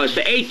race cars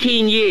for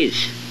 18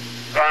 years.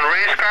 On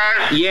race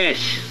cars? Yes.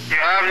 You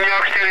have New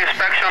York State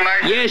inspection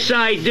license? Yes,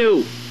 I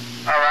do.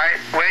 All right.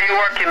 Where are you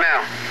working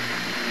now?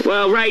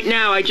 Well, right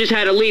now, I just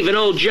had to leave an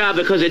old job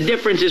because of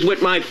differences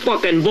with my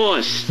fucking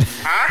boss.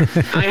 Huh?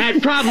 I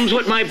had problems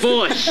with my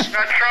boss. You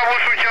got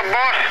troubles with your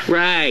boss?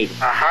 Right.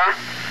 Uh-huh.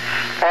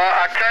 Well,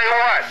 I'll tell you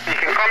what. You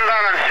can come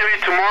down and see me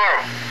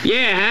tomorrow.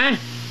 Yeah, huh?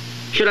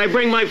 Should I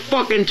bring my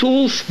fucking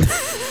tools?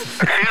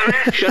 Excuse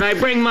me? Should I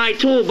bring my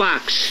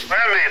toolbox? Wait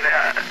a minute.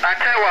 I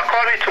tell you what,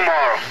 call me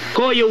tomorrow.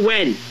 Call you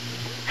when?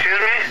 Excuse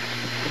me?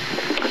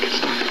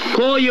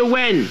 Call you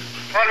when?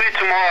 Call me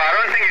tomorrow. I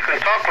don't think you can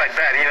talk like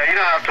that. You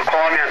don't have to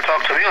call me and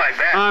talk to me like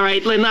that. All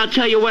right, Lynn, I'll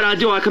tell you what I'll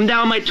do. I'll come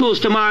down with my tools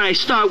tomorrow and I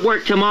start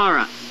work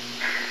tomorrow.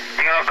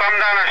 You gonna come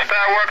down and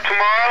start work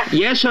tomorrow?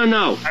 Yes or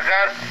no?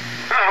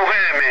 Oh,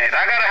 wait a minute.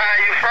 I gotta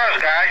hire you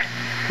first,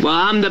 guy. Well,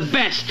 I'm the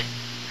best.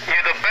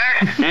 You're the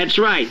best? That's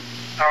right.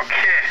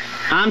 Okay.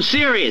 I'm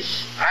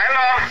serious. I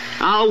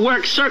know. I'll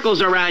work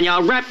circles around you.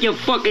 I'll wrap your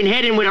fucking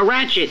head in with a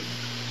ratchet.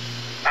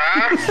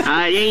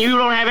 Huh? You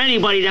don't have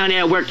anybody down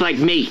there that works like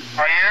me.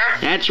 Oh,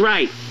 yeah? That's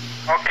right.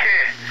 Okay.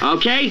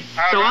 Okay?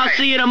 So right. I'll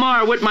see you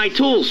tomorrow with my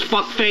tools,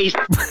 fuckface.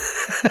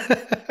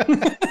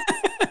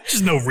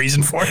 There's no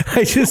reason for it.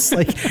 I just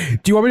like,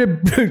 do you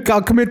want me to,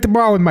 I'll come in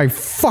tomorrow with my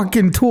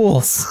fucking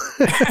tools.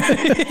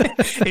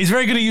 He's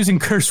very good at using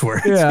curse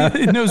words. Yeah.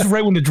 He knows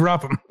right when to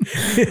drop them.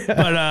 Yeah.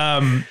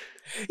 But,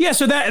 yeah,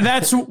 so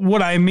that's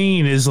what I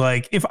mean is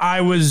like, if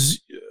I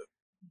was,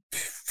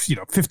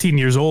 15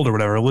 years old or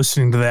whatever,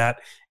 listening to that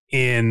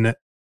in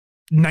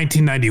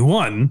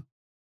 1991,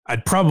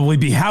 I'd probably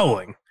be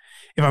howling.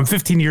 If I'm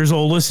 15 years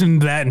old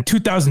listening to that in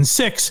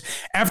 2006,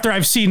 after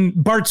I've seen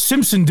Bart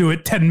Simpson do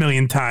it 10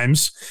 million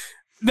times,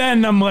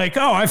 then I'm like,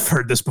 oh, I've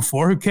heard this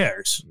before. Who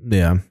cares?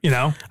 Yeah.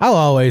 I'll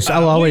always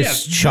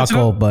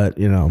chuckle, but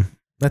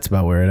that's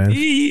about where it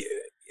ends.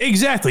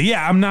 Exactly.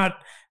 Yeah. I'm not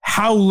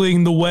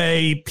howling the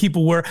way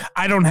people were.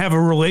 I don't have a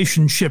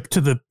relationship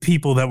to the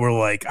people that were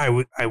like, I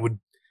would,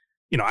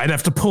 I'd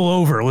have to pull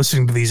over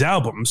listening to these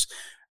albums,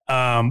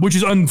 which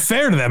is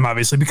unfair to them,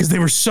 obviously, because they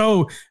were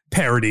so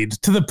parodied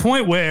to the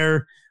point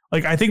where,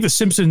 like, I think The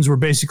Simpsons were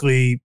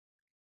basically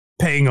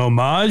paying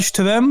homage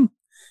to them,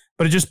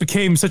 but it just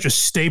became such a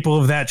staple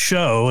of that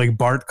show, like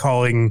Bart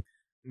calling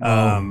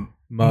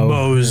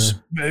Moe's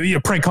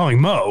prank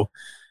calling Moe.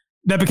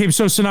 That became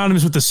so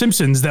synonymous with The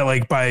Simpsons that,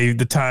 like, by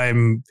the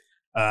time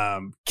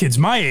kids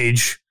my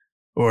age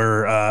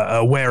were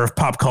aware of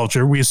pop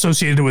culture, we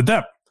associated it with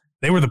them.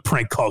 They were the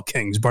prank call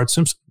kings, Bart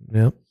Simpson.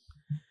 Yep.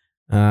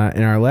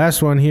 And our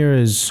last one here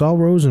is Saul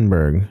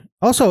Rosenberg.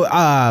 Also,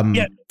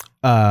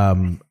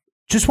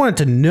 just wanted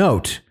to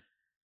note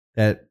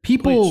that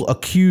people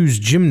accuse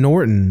Jim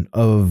Norton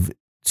of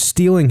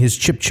stealing his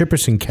Chip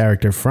Chipperson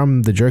character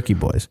from the Jerky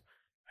Boys.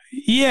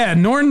 Yeah,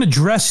 Norton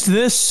addressed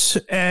this,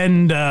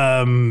 and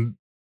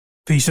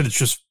he said it's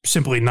just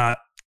simply not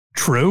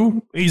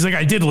true. He's like,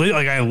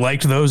 I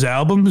liked those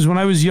albums when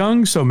I was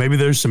young, so maybe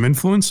there's some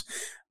influence,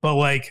 but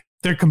like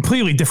they're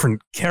completely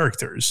different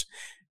characters.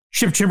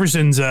 Chip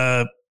Chipperson's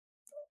a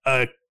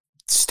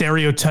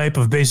stereotype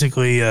of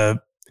basically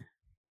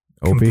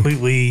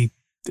completely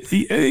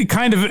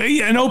kind of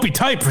an Opie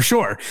type for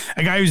sure.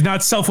 A guy who's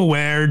not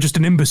self-aware, just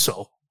an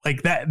imbecile.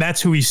 Like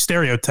that's who he's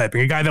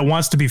stereotyping. A guy that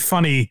wants to be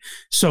funny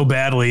so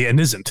badly and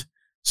isn't.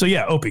 So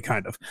yeah, Opie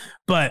kind of.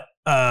 But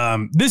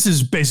this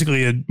is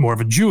basically more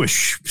of a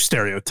Jewish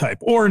stereotype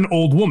or an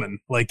old woman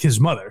like his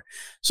mother.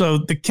 So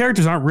the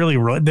characters aren't really,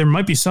 there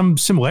might be some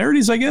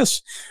similarities, I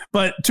guess.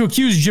 But to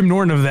accuse Jim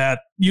Norton of that,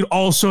 you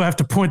also have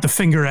to point the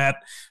finger at,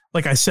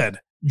 like I said,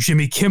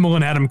 Jimmy Kimmel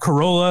and Adam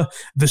Carolla,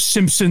 The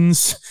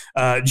Simpsons,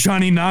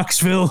 Johnny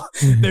Knoxville.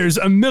 There's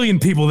a million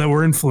people that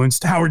were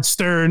influenced. Howard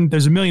Stern.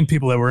 There's a million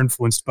people that were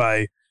influenced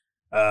by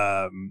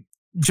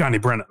Johnny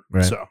Brennan.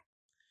 Right. So,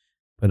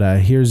 but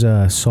here's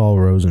Saul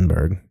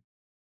Rosenberg.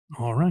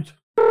 All right.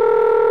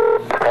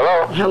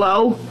 Hello?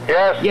 Hello?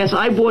 Yes? Yes,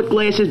 I bought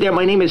glasses there.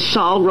 My name is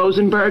Saul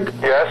Rosenberg.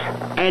 Yes?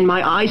 And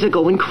my eyes are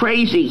going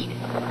crazy.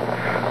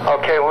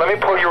 Okay, let me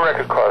pull your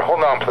record card.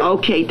 Hold on, please.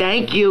 Okay,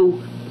 thank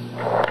you.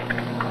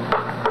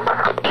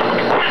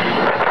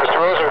 Mr.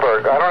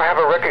 Rosenberg, I don't have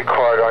a record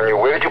card on you.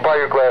 Where did you buy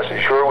your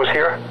glasses? Sure it was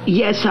here?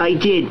 Yes, I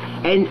did.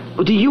 And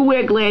do you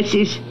wear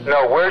glasses?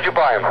 No, where did you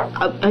buy them?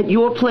 At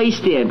your place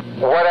there.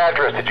 What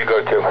address did you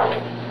go to?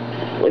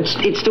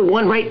 It's the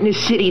one right in the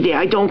city there.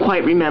 I don't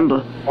quite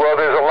remember. Well,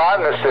 there's a lot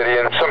in the city,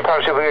 and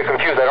sometimes people get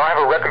confused. I don't have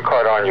a record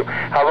card on you.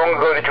 How long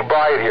ago did you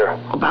buy it here?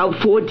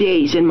 About 4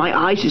 days, and my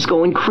eyes is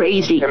going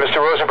crazy. And Mr.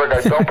 Rosenberg,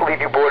 I don't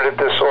believe you bought it at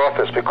this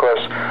office because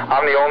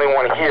I'm the only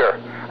one here.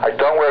 I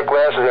don't wear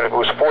glasses, and if it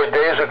was 4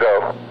 days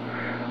ago,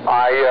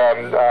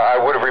 I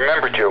would have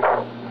remembered you.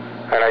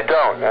 And I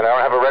don't, and I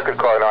don't have a record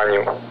card on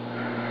you.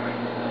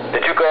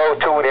 Did you go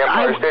to the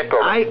Empire State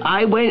Building?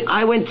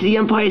 I went to the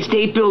Empire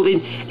State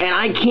Building, and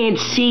I can't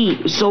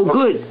see so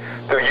good.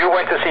 So you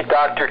went to see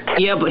Dr.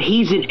 Yeah, but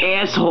he's an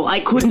asshole. I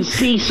couldn't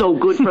see so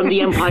good from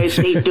the Empire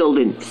State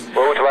Building.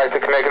 Well, would you like to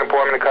make an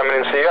appointment to come in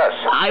and see us?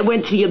 I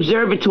went to the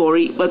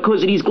observatory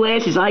because of these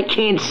glasses. I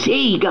can't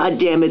see,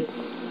 goddammit.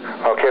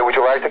 Okay, would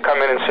you like to come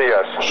in and see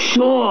us?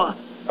 Sure.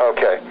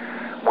 Okay.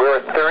 We're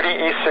at 30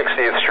 East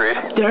 60th Street.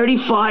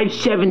 35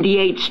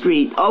 78th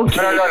Street.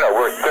 Okay. No.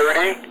 We're at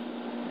 30.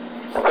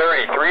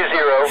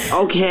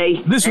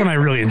 Okay. This one I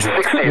really enjoy.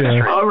 60th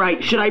Street. All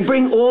right. Should I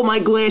bring all my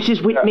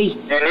glasses with me? You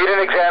need an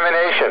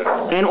examination.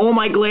 And all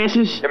my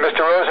glasses? Yeah, Mr.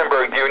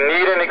 Rosenberg, do you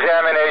need an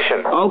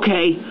examination?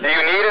 Okay. Do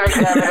you need an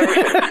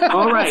examination?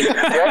 All right.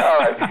 Yeah, all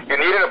right. You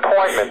need an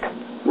appointment.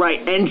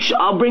 Right, and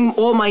I'll bring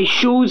all my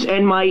shoes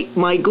and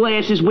my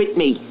glasses with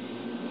me.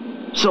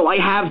 So I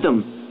have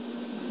them.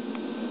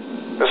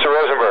 Mr.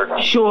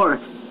 Rosenberg. Sure.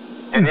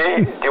 Do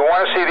you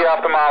want to see the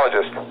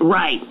ophthalmologist?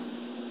 Right.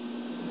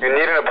 You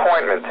need an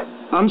appointment.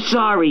 I'm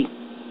sorry.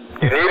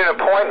 You need an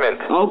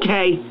appointment.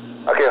 Okay.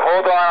 Okay,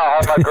 hold on. I'll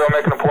have my girl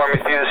make an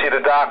appointment for you to see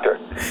the doctor.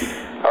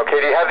 Okay,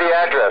 do you have the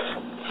address?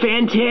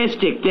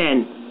 Fantastic,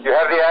 then. You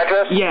have the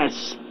address?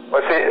 Yes.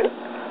 What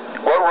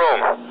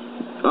room?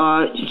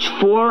 It's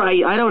 4,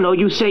 I don't know,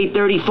 you say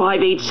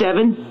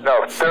 3587?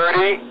 No,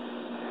 30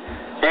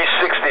 East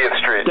 60th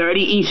Street.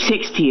 30 East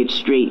 60th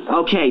Street.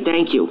 Okay,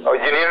 thank you. Oh, you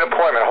need an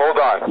appointment. Hold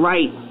on.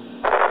 Right.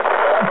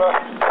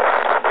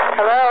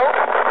 Hello?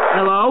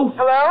 Hello?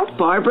 Hello?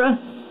 Barbara?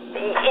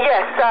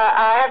 Yes,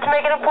 I have to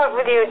make an appointment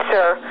with you,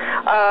 sir.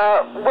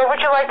 When would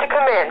you like to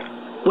come in?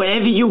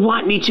 Whenever you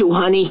want me to,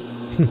 honey.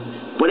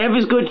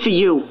 Whatever's good for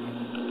you.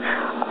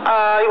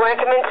 You want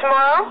to come in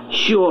tomorrow?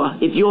 Sure,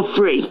 if you're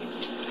free.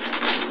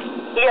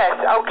 Yes,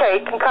 okay.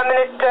 You can come in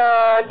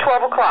at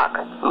 12 o'clock.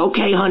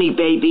 Okay, honey,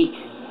 baby.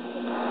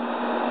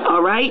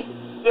 All right?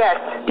 Yes.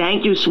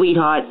 Thank you,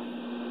 sweetheart.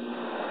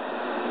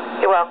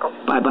 You're welcome.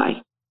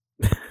 Bye-bye.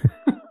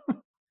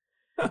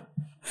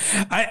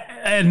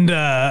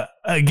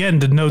 Again,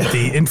 to note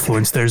the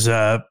influence, there's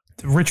a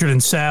Richard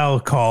and Sal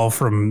call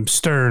from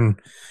Stern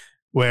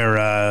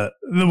where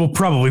we'll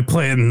probably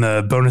play it in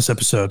the bonus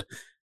episode.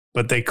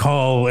 but they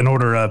call and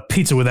order a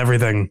pizza with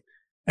everything,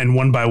 and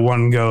one by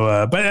one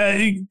go,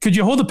 could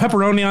you hold the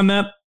pepperoni on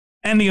that?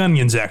 And the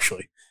onions,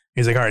 actually.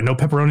 He's like, all right, no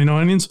pepperoni, no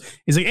onions.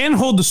 He's like, and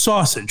hold the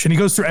sausage. And he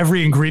goes through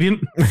every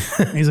ingredient.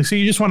 And he's like, so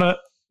you just want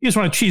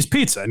a cheese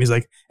pizza? And he's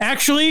like,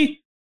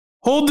 actually,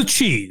 hold the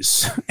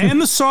cheese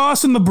and the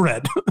sauce and the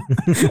bread.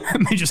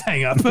 And they just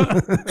hang up.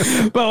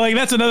 But like,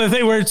 that's another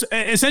thing where it's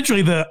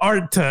essentially the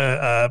art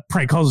to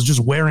prank calls is just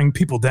wearing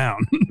people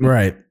down.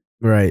 Right.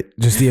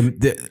 Just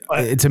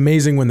it's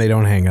amazing when they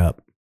don't hang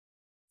up.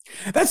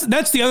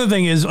 That's the other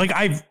thing is like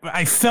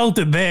I felt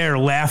it there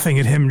laughing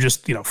at him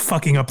just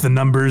fucking up the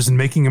numbers and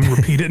making him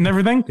repeat it and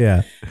everything.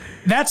 Yeah,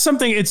 that's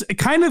something. It's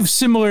kind of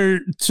similar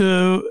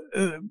to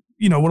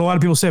what a lot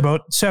of people say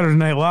about Saturday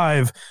Night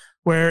Live,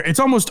 where it's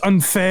almost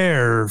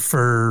unfair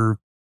for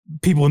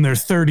people in their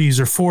 30s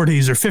or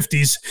 40s or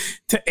 50s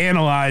to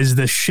analyze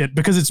this shit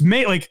because it's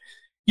made like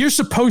you're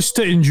supposed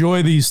to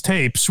enjoy these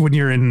tapes when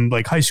you're in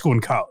like high school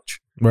and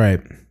college. Right.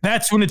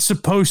 That's when it's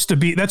supposed to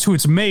be. That's who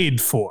it's made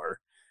for.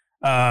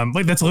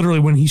 Like that's literally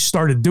when he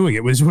started doing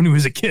it, was when he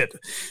was a kid.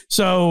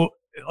 So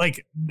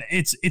like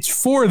it's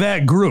for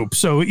that group.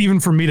 So even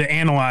for me to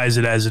analyze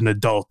it as an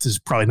adult is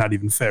probably not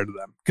even fair to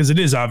them because it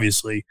is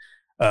obviously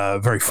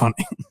very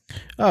funny.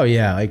 Oh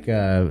yeah. Like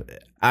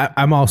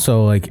I'm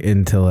also like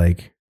into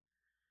like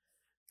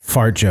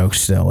fart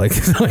jokes still. Like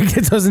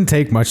it doesn't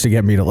take much to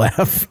get me to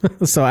laugh.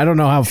 So I don't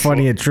know how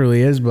funny it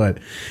truly is, but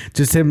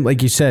just him,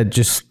 like you said,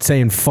 just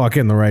saying fuck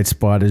in the right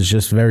spot is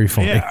just very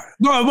funny. Yeah.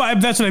 No,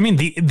 that's what I mean.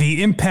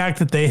 The impact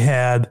that they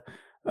had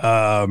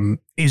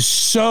is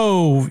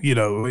so,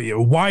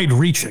 wide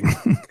reaching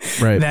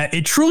right. that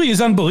it truly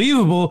is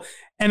unbelievable.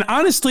 And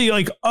honestly,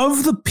 like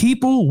of the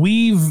people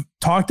we've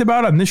talked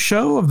about on this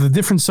show, of the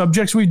different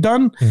subjects we've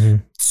done,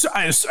 so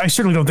I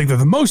certainly don't think they're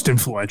the most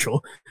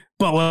influential,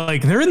 but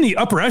like they're in the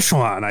upper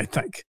echelon, I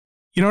think.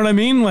 You know what I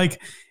mean?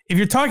 Like if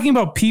you're talking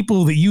about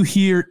people that you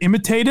hear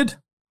imitated,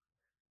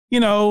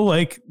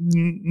 like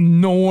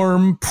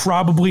Norm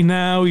probably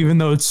now, even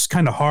though it's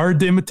kind of hard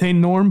to imitate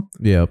Norm.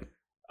 Yep.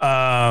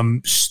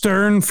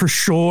 Stern for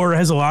sure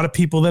has a lot of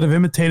people that have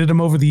imitated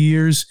him over the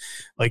years,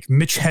 like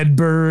Mitch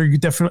Hedberg,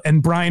 definitely,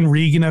 and Brian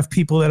Regan have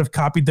people that have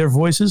copied their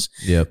voices.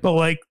 Yep. But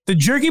like the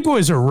Jerky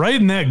Boys are right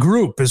in that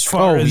group as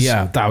far as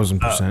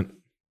 1,000%.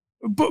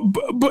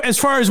 But as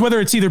far as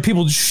whether it's either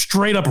people just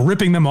straight up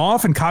ripping them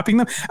off and copying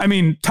them, I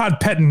mean, Todd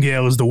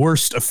Pettingale is the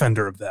worst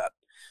offender of that,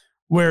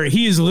 where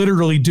he is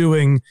literally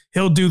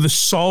he'll do the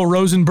Saul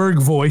Rosenberg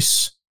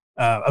voice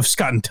of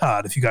Scott and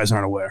Todd, if you guys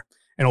aren't aware,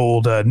 an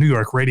old New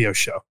York radio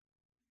show.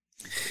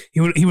 He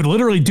would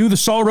literally do the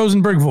Saul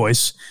Rosenberg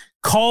voice,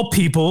 call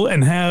people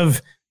and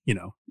have,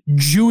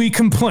 Jewy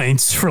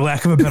complaints, for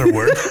lack of a better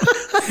word.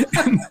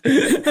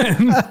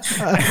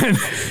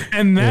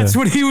 and that's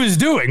what he was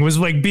doing, was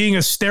like being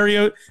a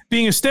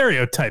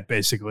stereotype,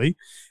 basically.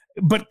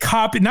 But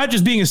not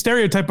just being a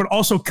stereotype, but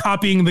also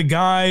copying the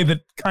guy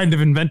that kind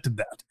of invented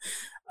that.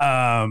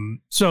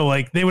 So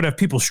like they would have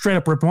people straight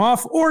up rip them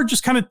off or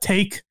just kind of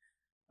take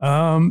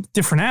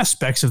different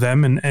aspects of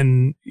them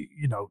and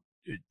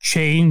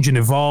change and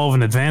evolve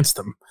and advance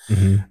them.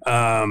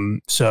 Mm-hmm.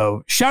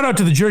 So shout out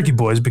to the Jerky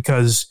Boys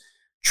because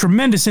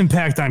tremendous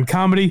impact on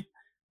comedy.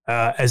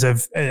 As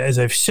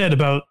I've said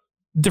about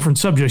different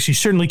subjects, you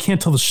certainly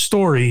can't tell the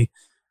story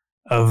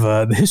of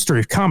the history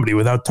of comedy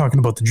without talking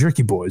about the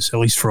Jerky Boys, at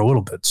least for a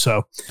little bit.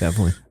 So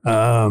definitely.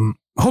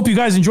 Hope you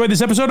guys enjoyed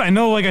this episode. I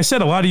know, like I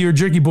said, a lot of you are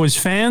Jerky Boys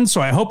fans, so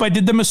I hope I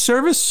did them a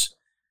service.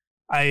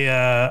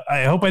 I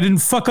hope I didn't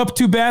fuck up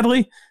too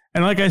badly.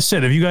 And like I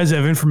said, if you guys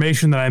have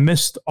information that I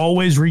missed,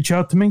 always reach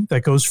out to me.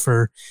 That goes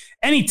for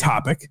any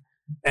topic.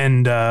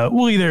 And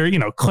we'll either,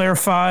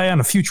 clarify on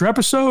a future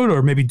episode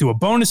or maybe do a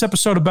bonus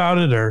episode about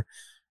it or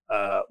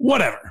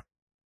whatever.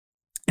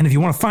 And if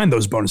you want to find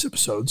those bonus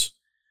episodes,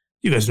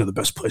 you guys know the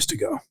best place to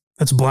go.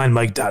 That's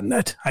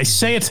blindmike.net. I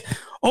say it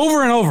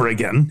over and over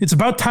again. It's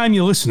about time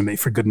you listen to me,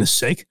 for goodness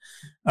sake.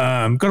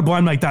 Go to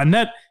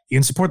blindmike.net. You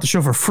can support the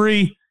show for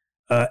free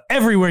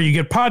everywhere you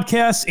get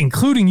podcasts,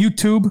 including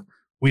YouTube.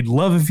 We'd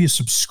love if you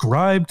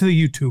subscribe to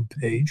the YouTube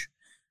page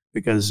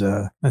because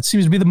that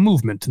seems to be the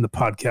movement in the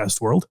podcast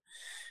world.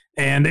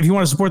 And if you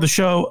want to support the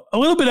show a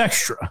little bit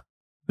extra,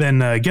 then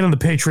get on the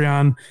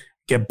Patreon,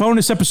 get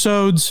bonus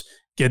episodes,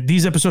 get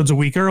these episodes a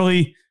week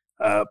early,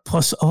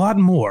 plus a lot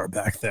more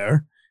back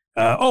there.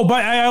 But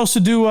I also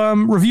do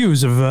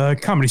reviews of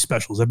comedy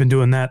specials. I've been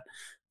doing that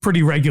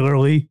pretty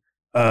regularly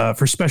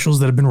for specials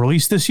that have been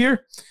released this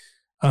year.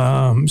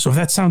 So if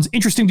that sounds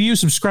interesting to you,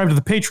 subscribe to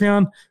the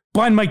Patreon.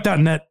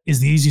 Blindmike.net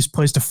is the easiest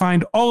place to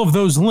find all of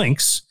those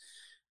links.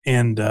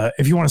 And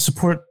if you want to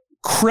support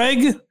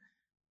Craig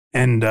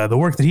and the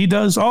work that he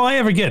does, all I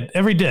ever get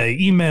every day,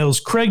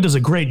 emails, Craig does a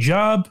great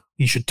job.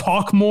 He should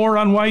talk more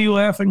on Why You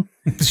Laughing.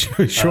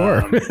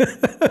 Sure.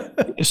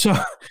 So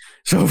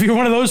if you're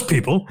one of those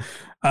people,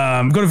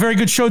 go to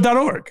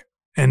verygoodshow.org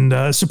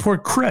and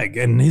support Craig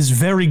and his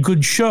very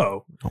good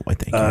show. Oh, I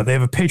thank you. They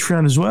have a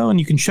Patreon as well,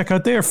 and you can check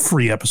out their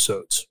free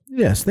episodes.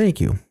 Yes,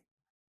 thank you.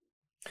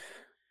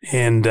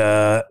 And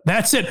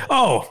that's it.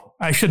 Oh,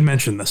 I should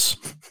mention this.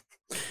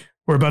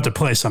 We're about to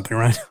play something,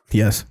 right?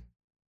 Yes.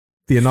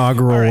 The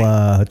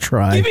inaugural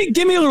try.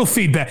 Give me a little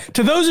feedback.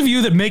 To those of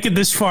you that make it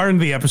this far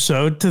into the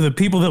episode, to the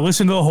people that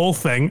listen to the whole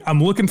thing,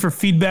 I'm looking for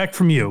feedback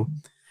from you.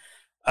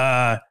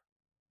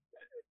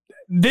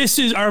 This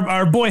is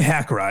our boy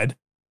Hack Ride.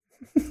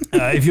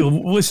 If you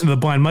listen to the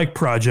Blind Mike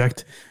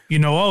Project, you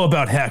know all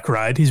about Hack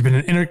Ride. He's been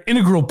an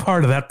integral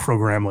part of that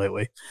program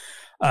lately.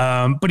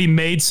 But he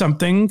made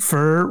something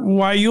for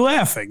Why You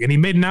Laughing, and he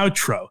made an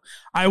outro.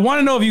 I want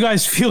to know if you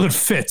guys feel it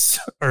fits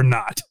or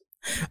not.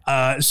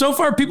 So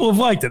far, people have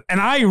liked it, and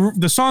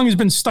the song has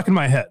been stuck in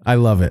my head. I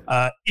love it.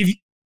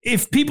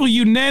 If people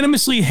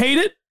unanimously hate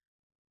it,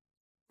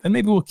 then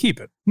maybe we'll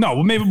keep it.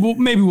 No, maybe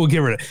we'll get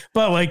rid of it.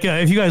 But like,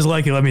 if you guys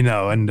like it, let me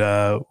know, and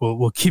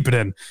we'll keep it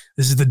in.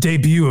 This is the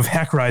debut of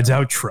Hack Ride's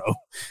outro,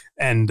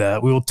 and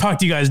we will talk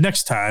to you guys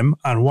next time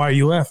on Why Are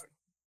You Laughing?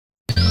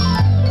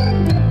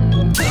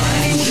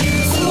 Thank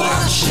you for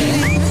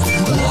watching.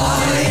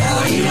 Why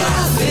are you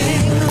laughing?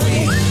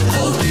 We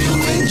hope you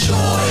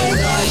enjoy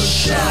the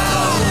show.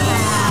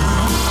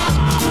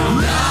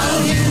 Now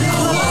you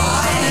know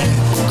why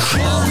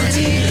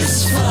comedy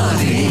is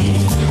funny.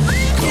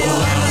 Go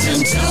out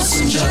and tell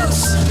some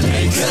jokes,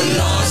 make a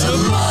lot of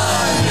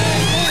money.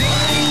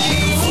 Thank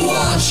you for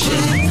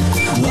watching.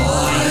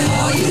 Why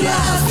are you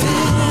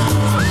laughing?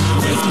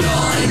 With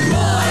Blind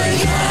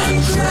Mike and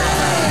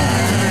Craig.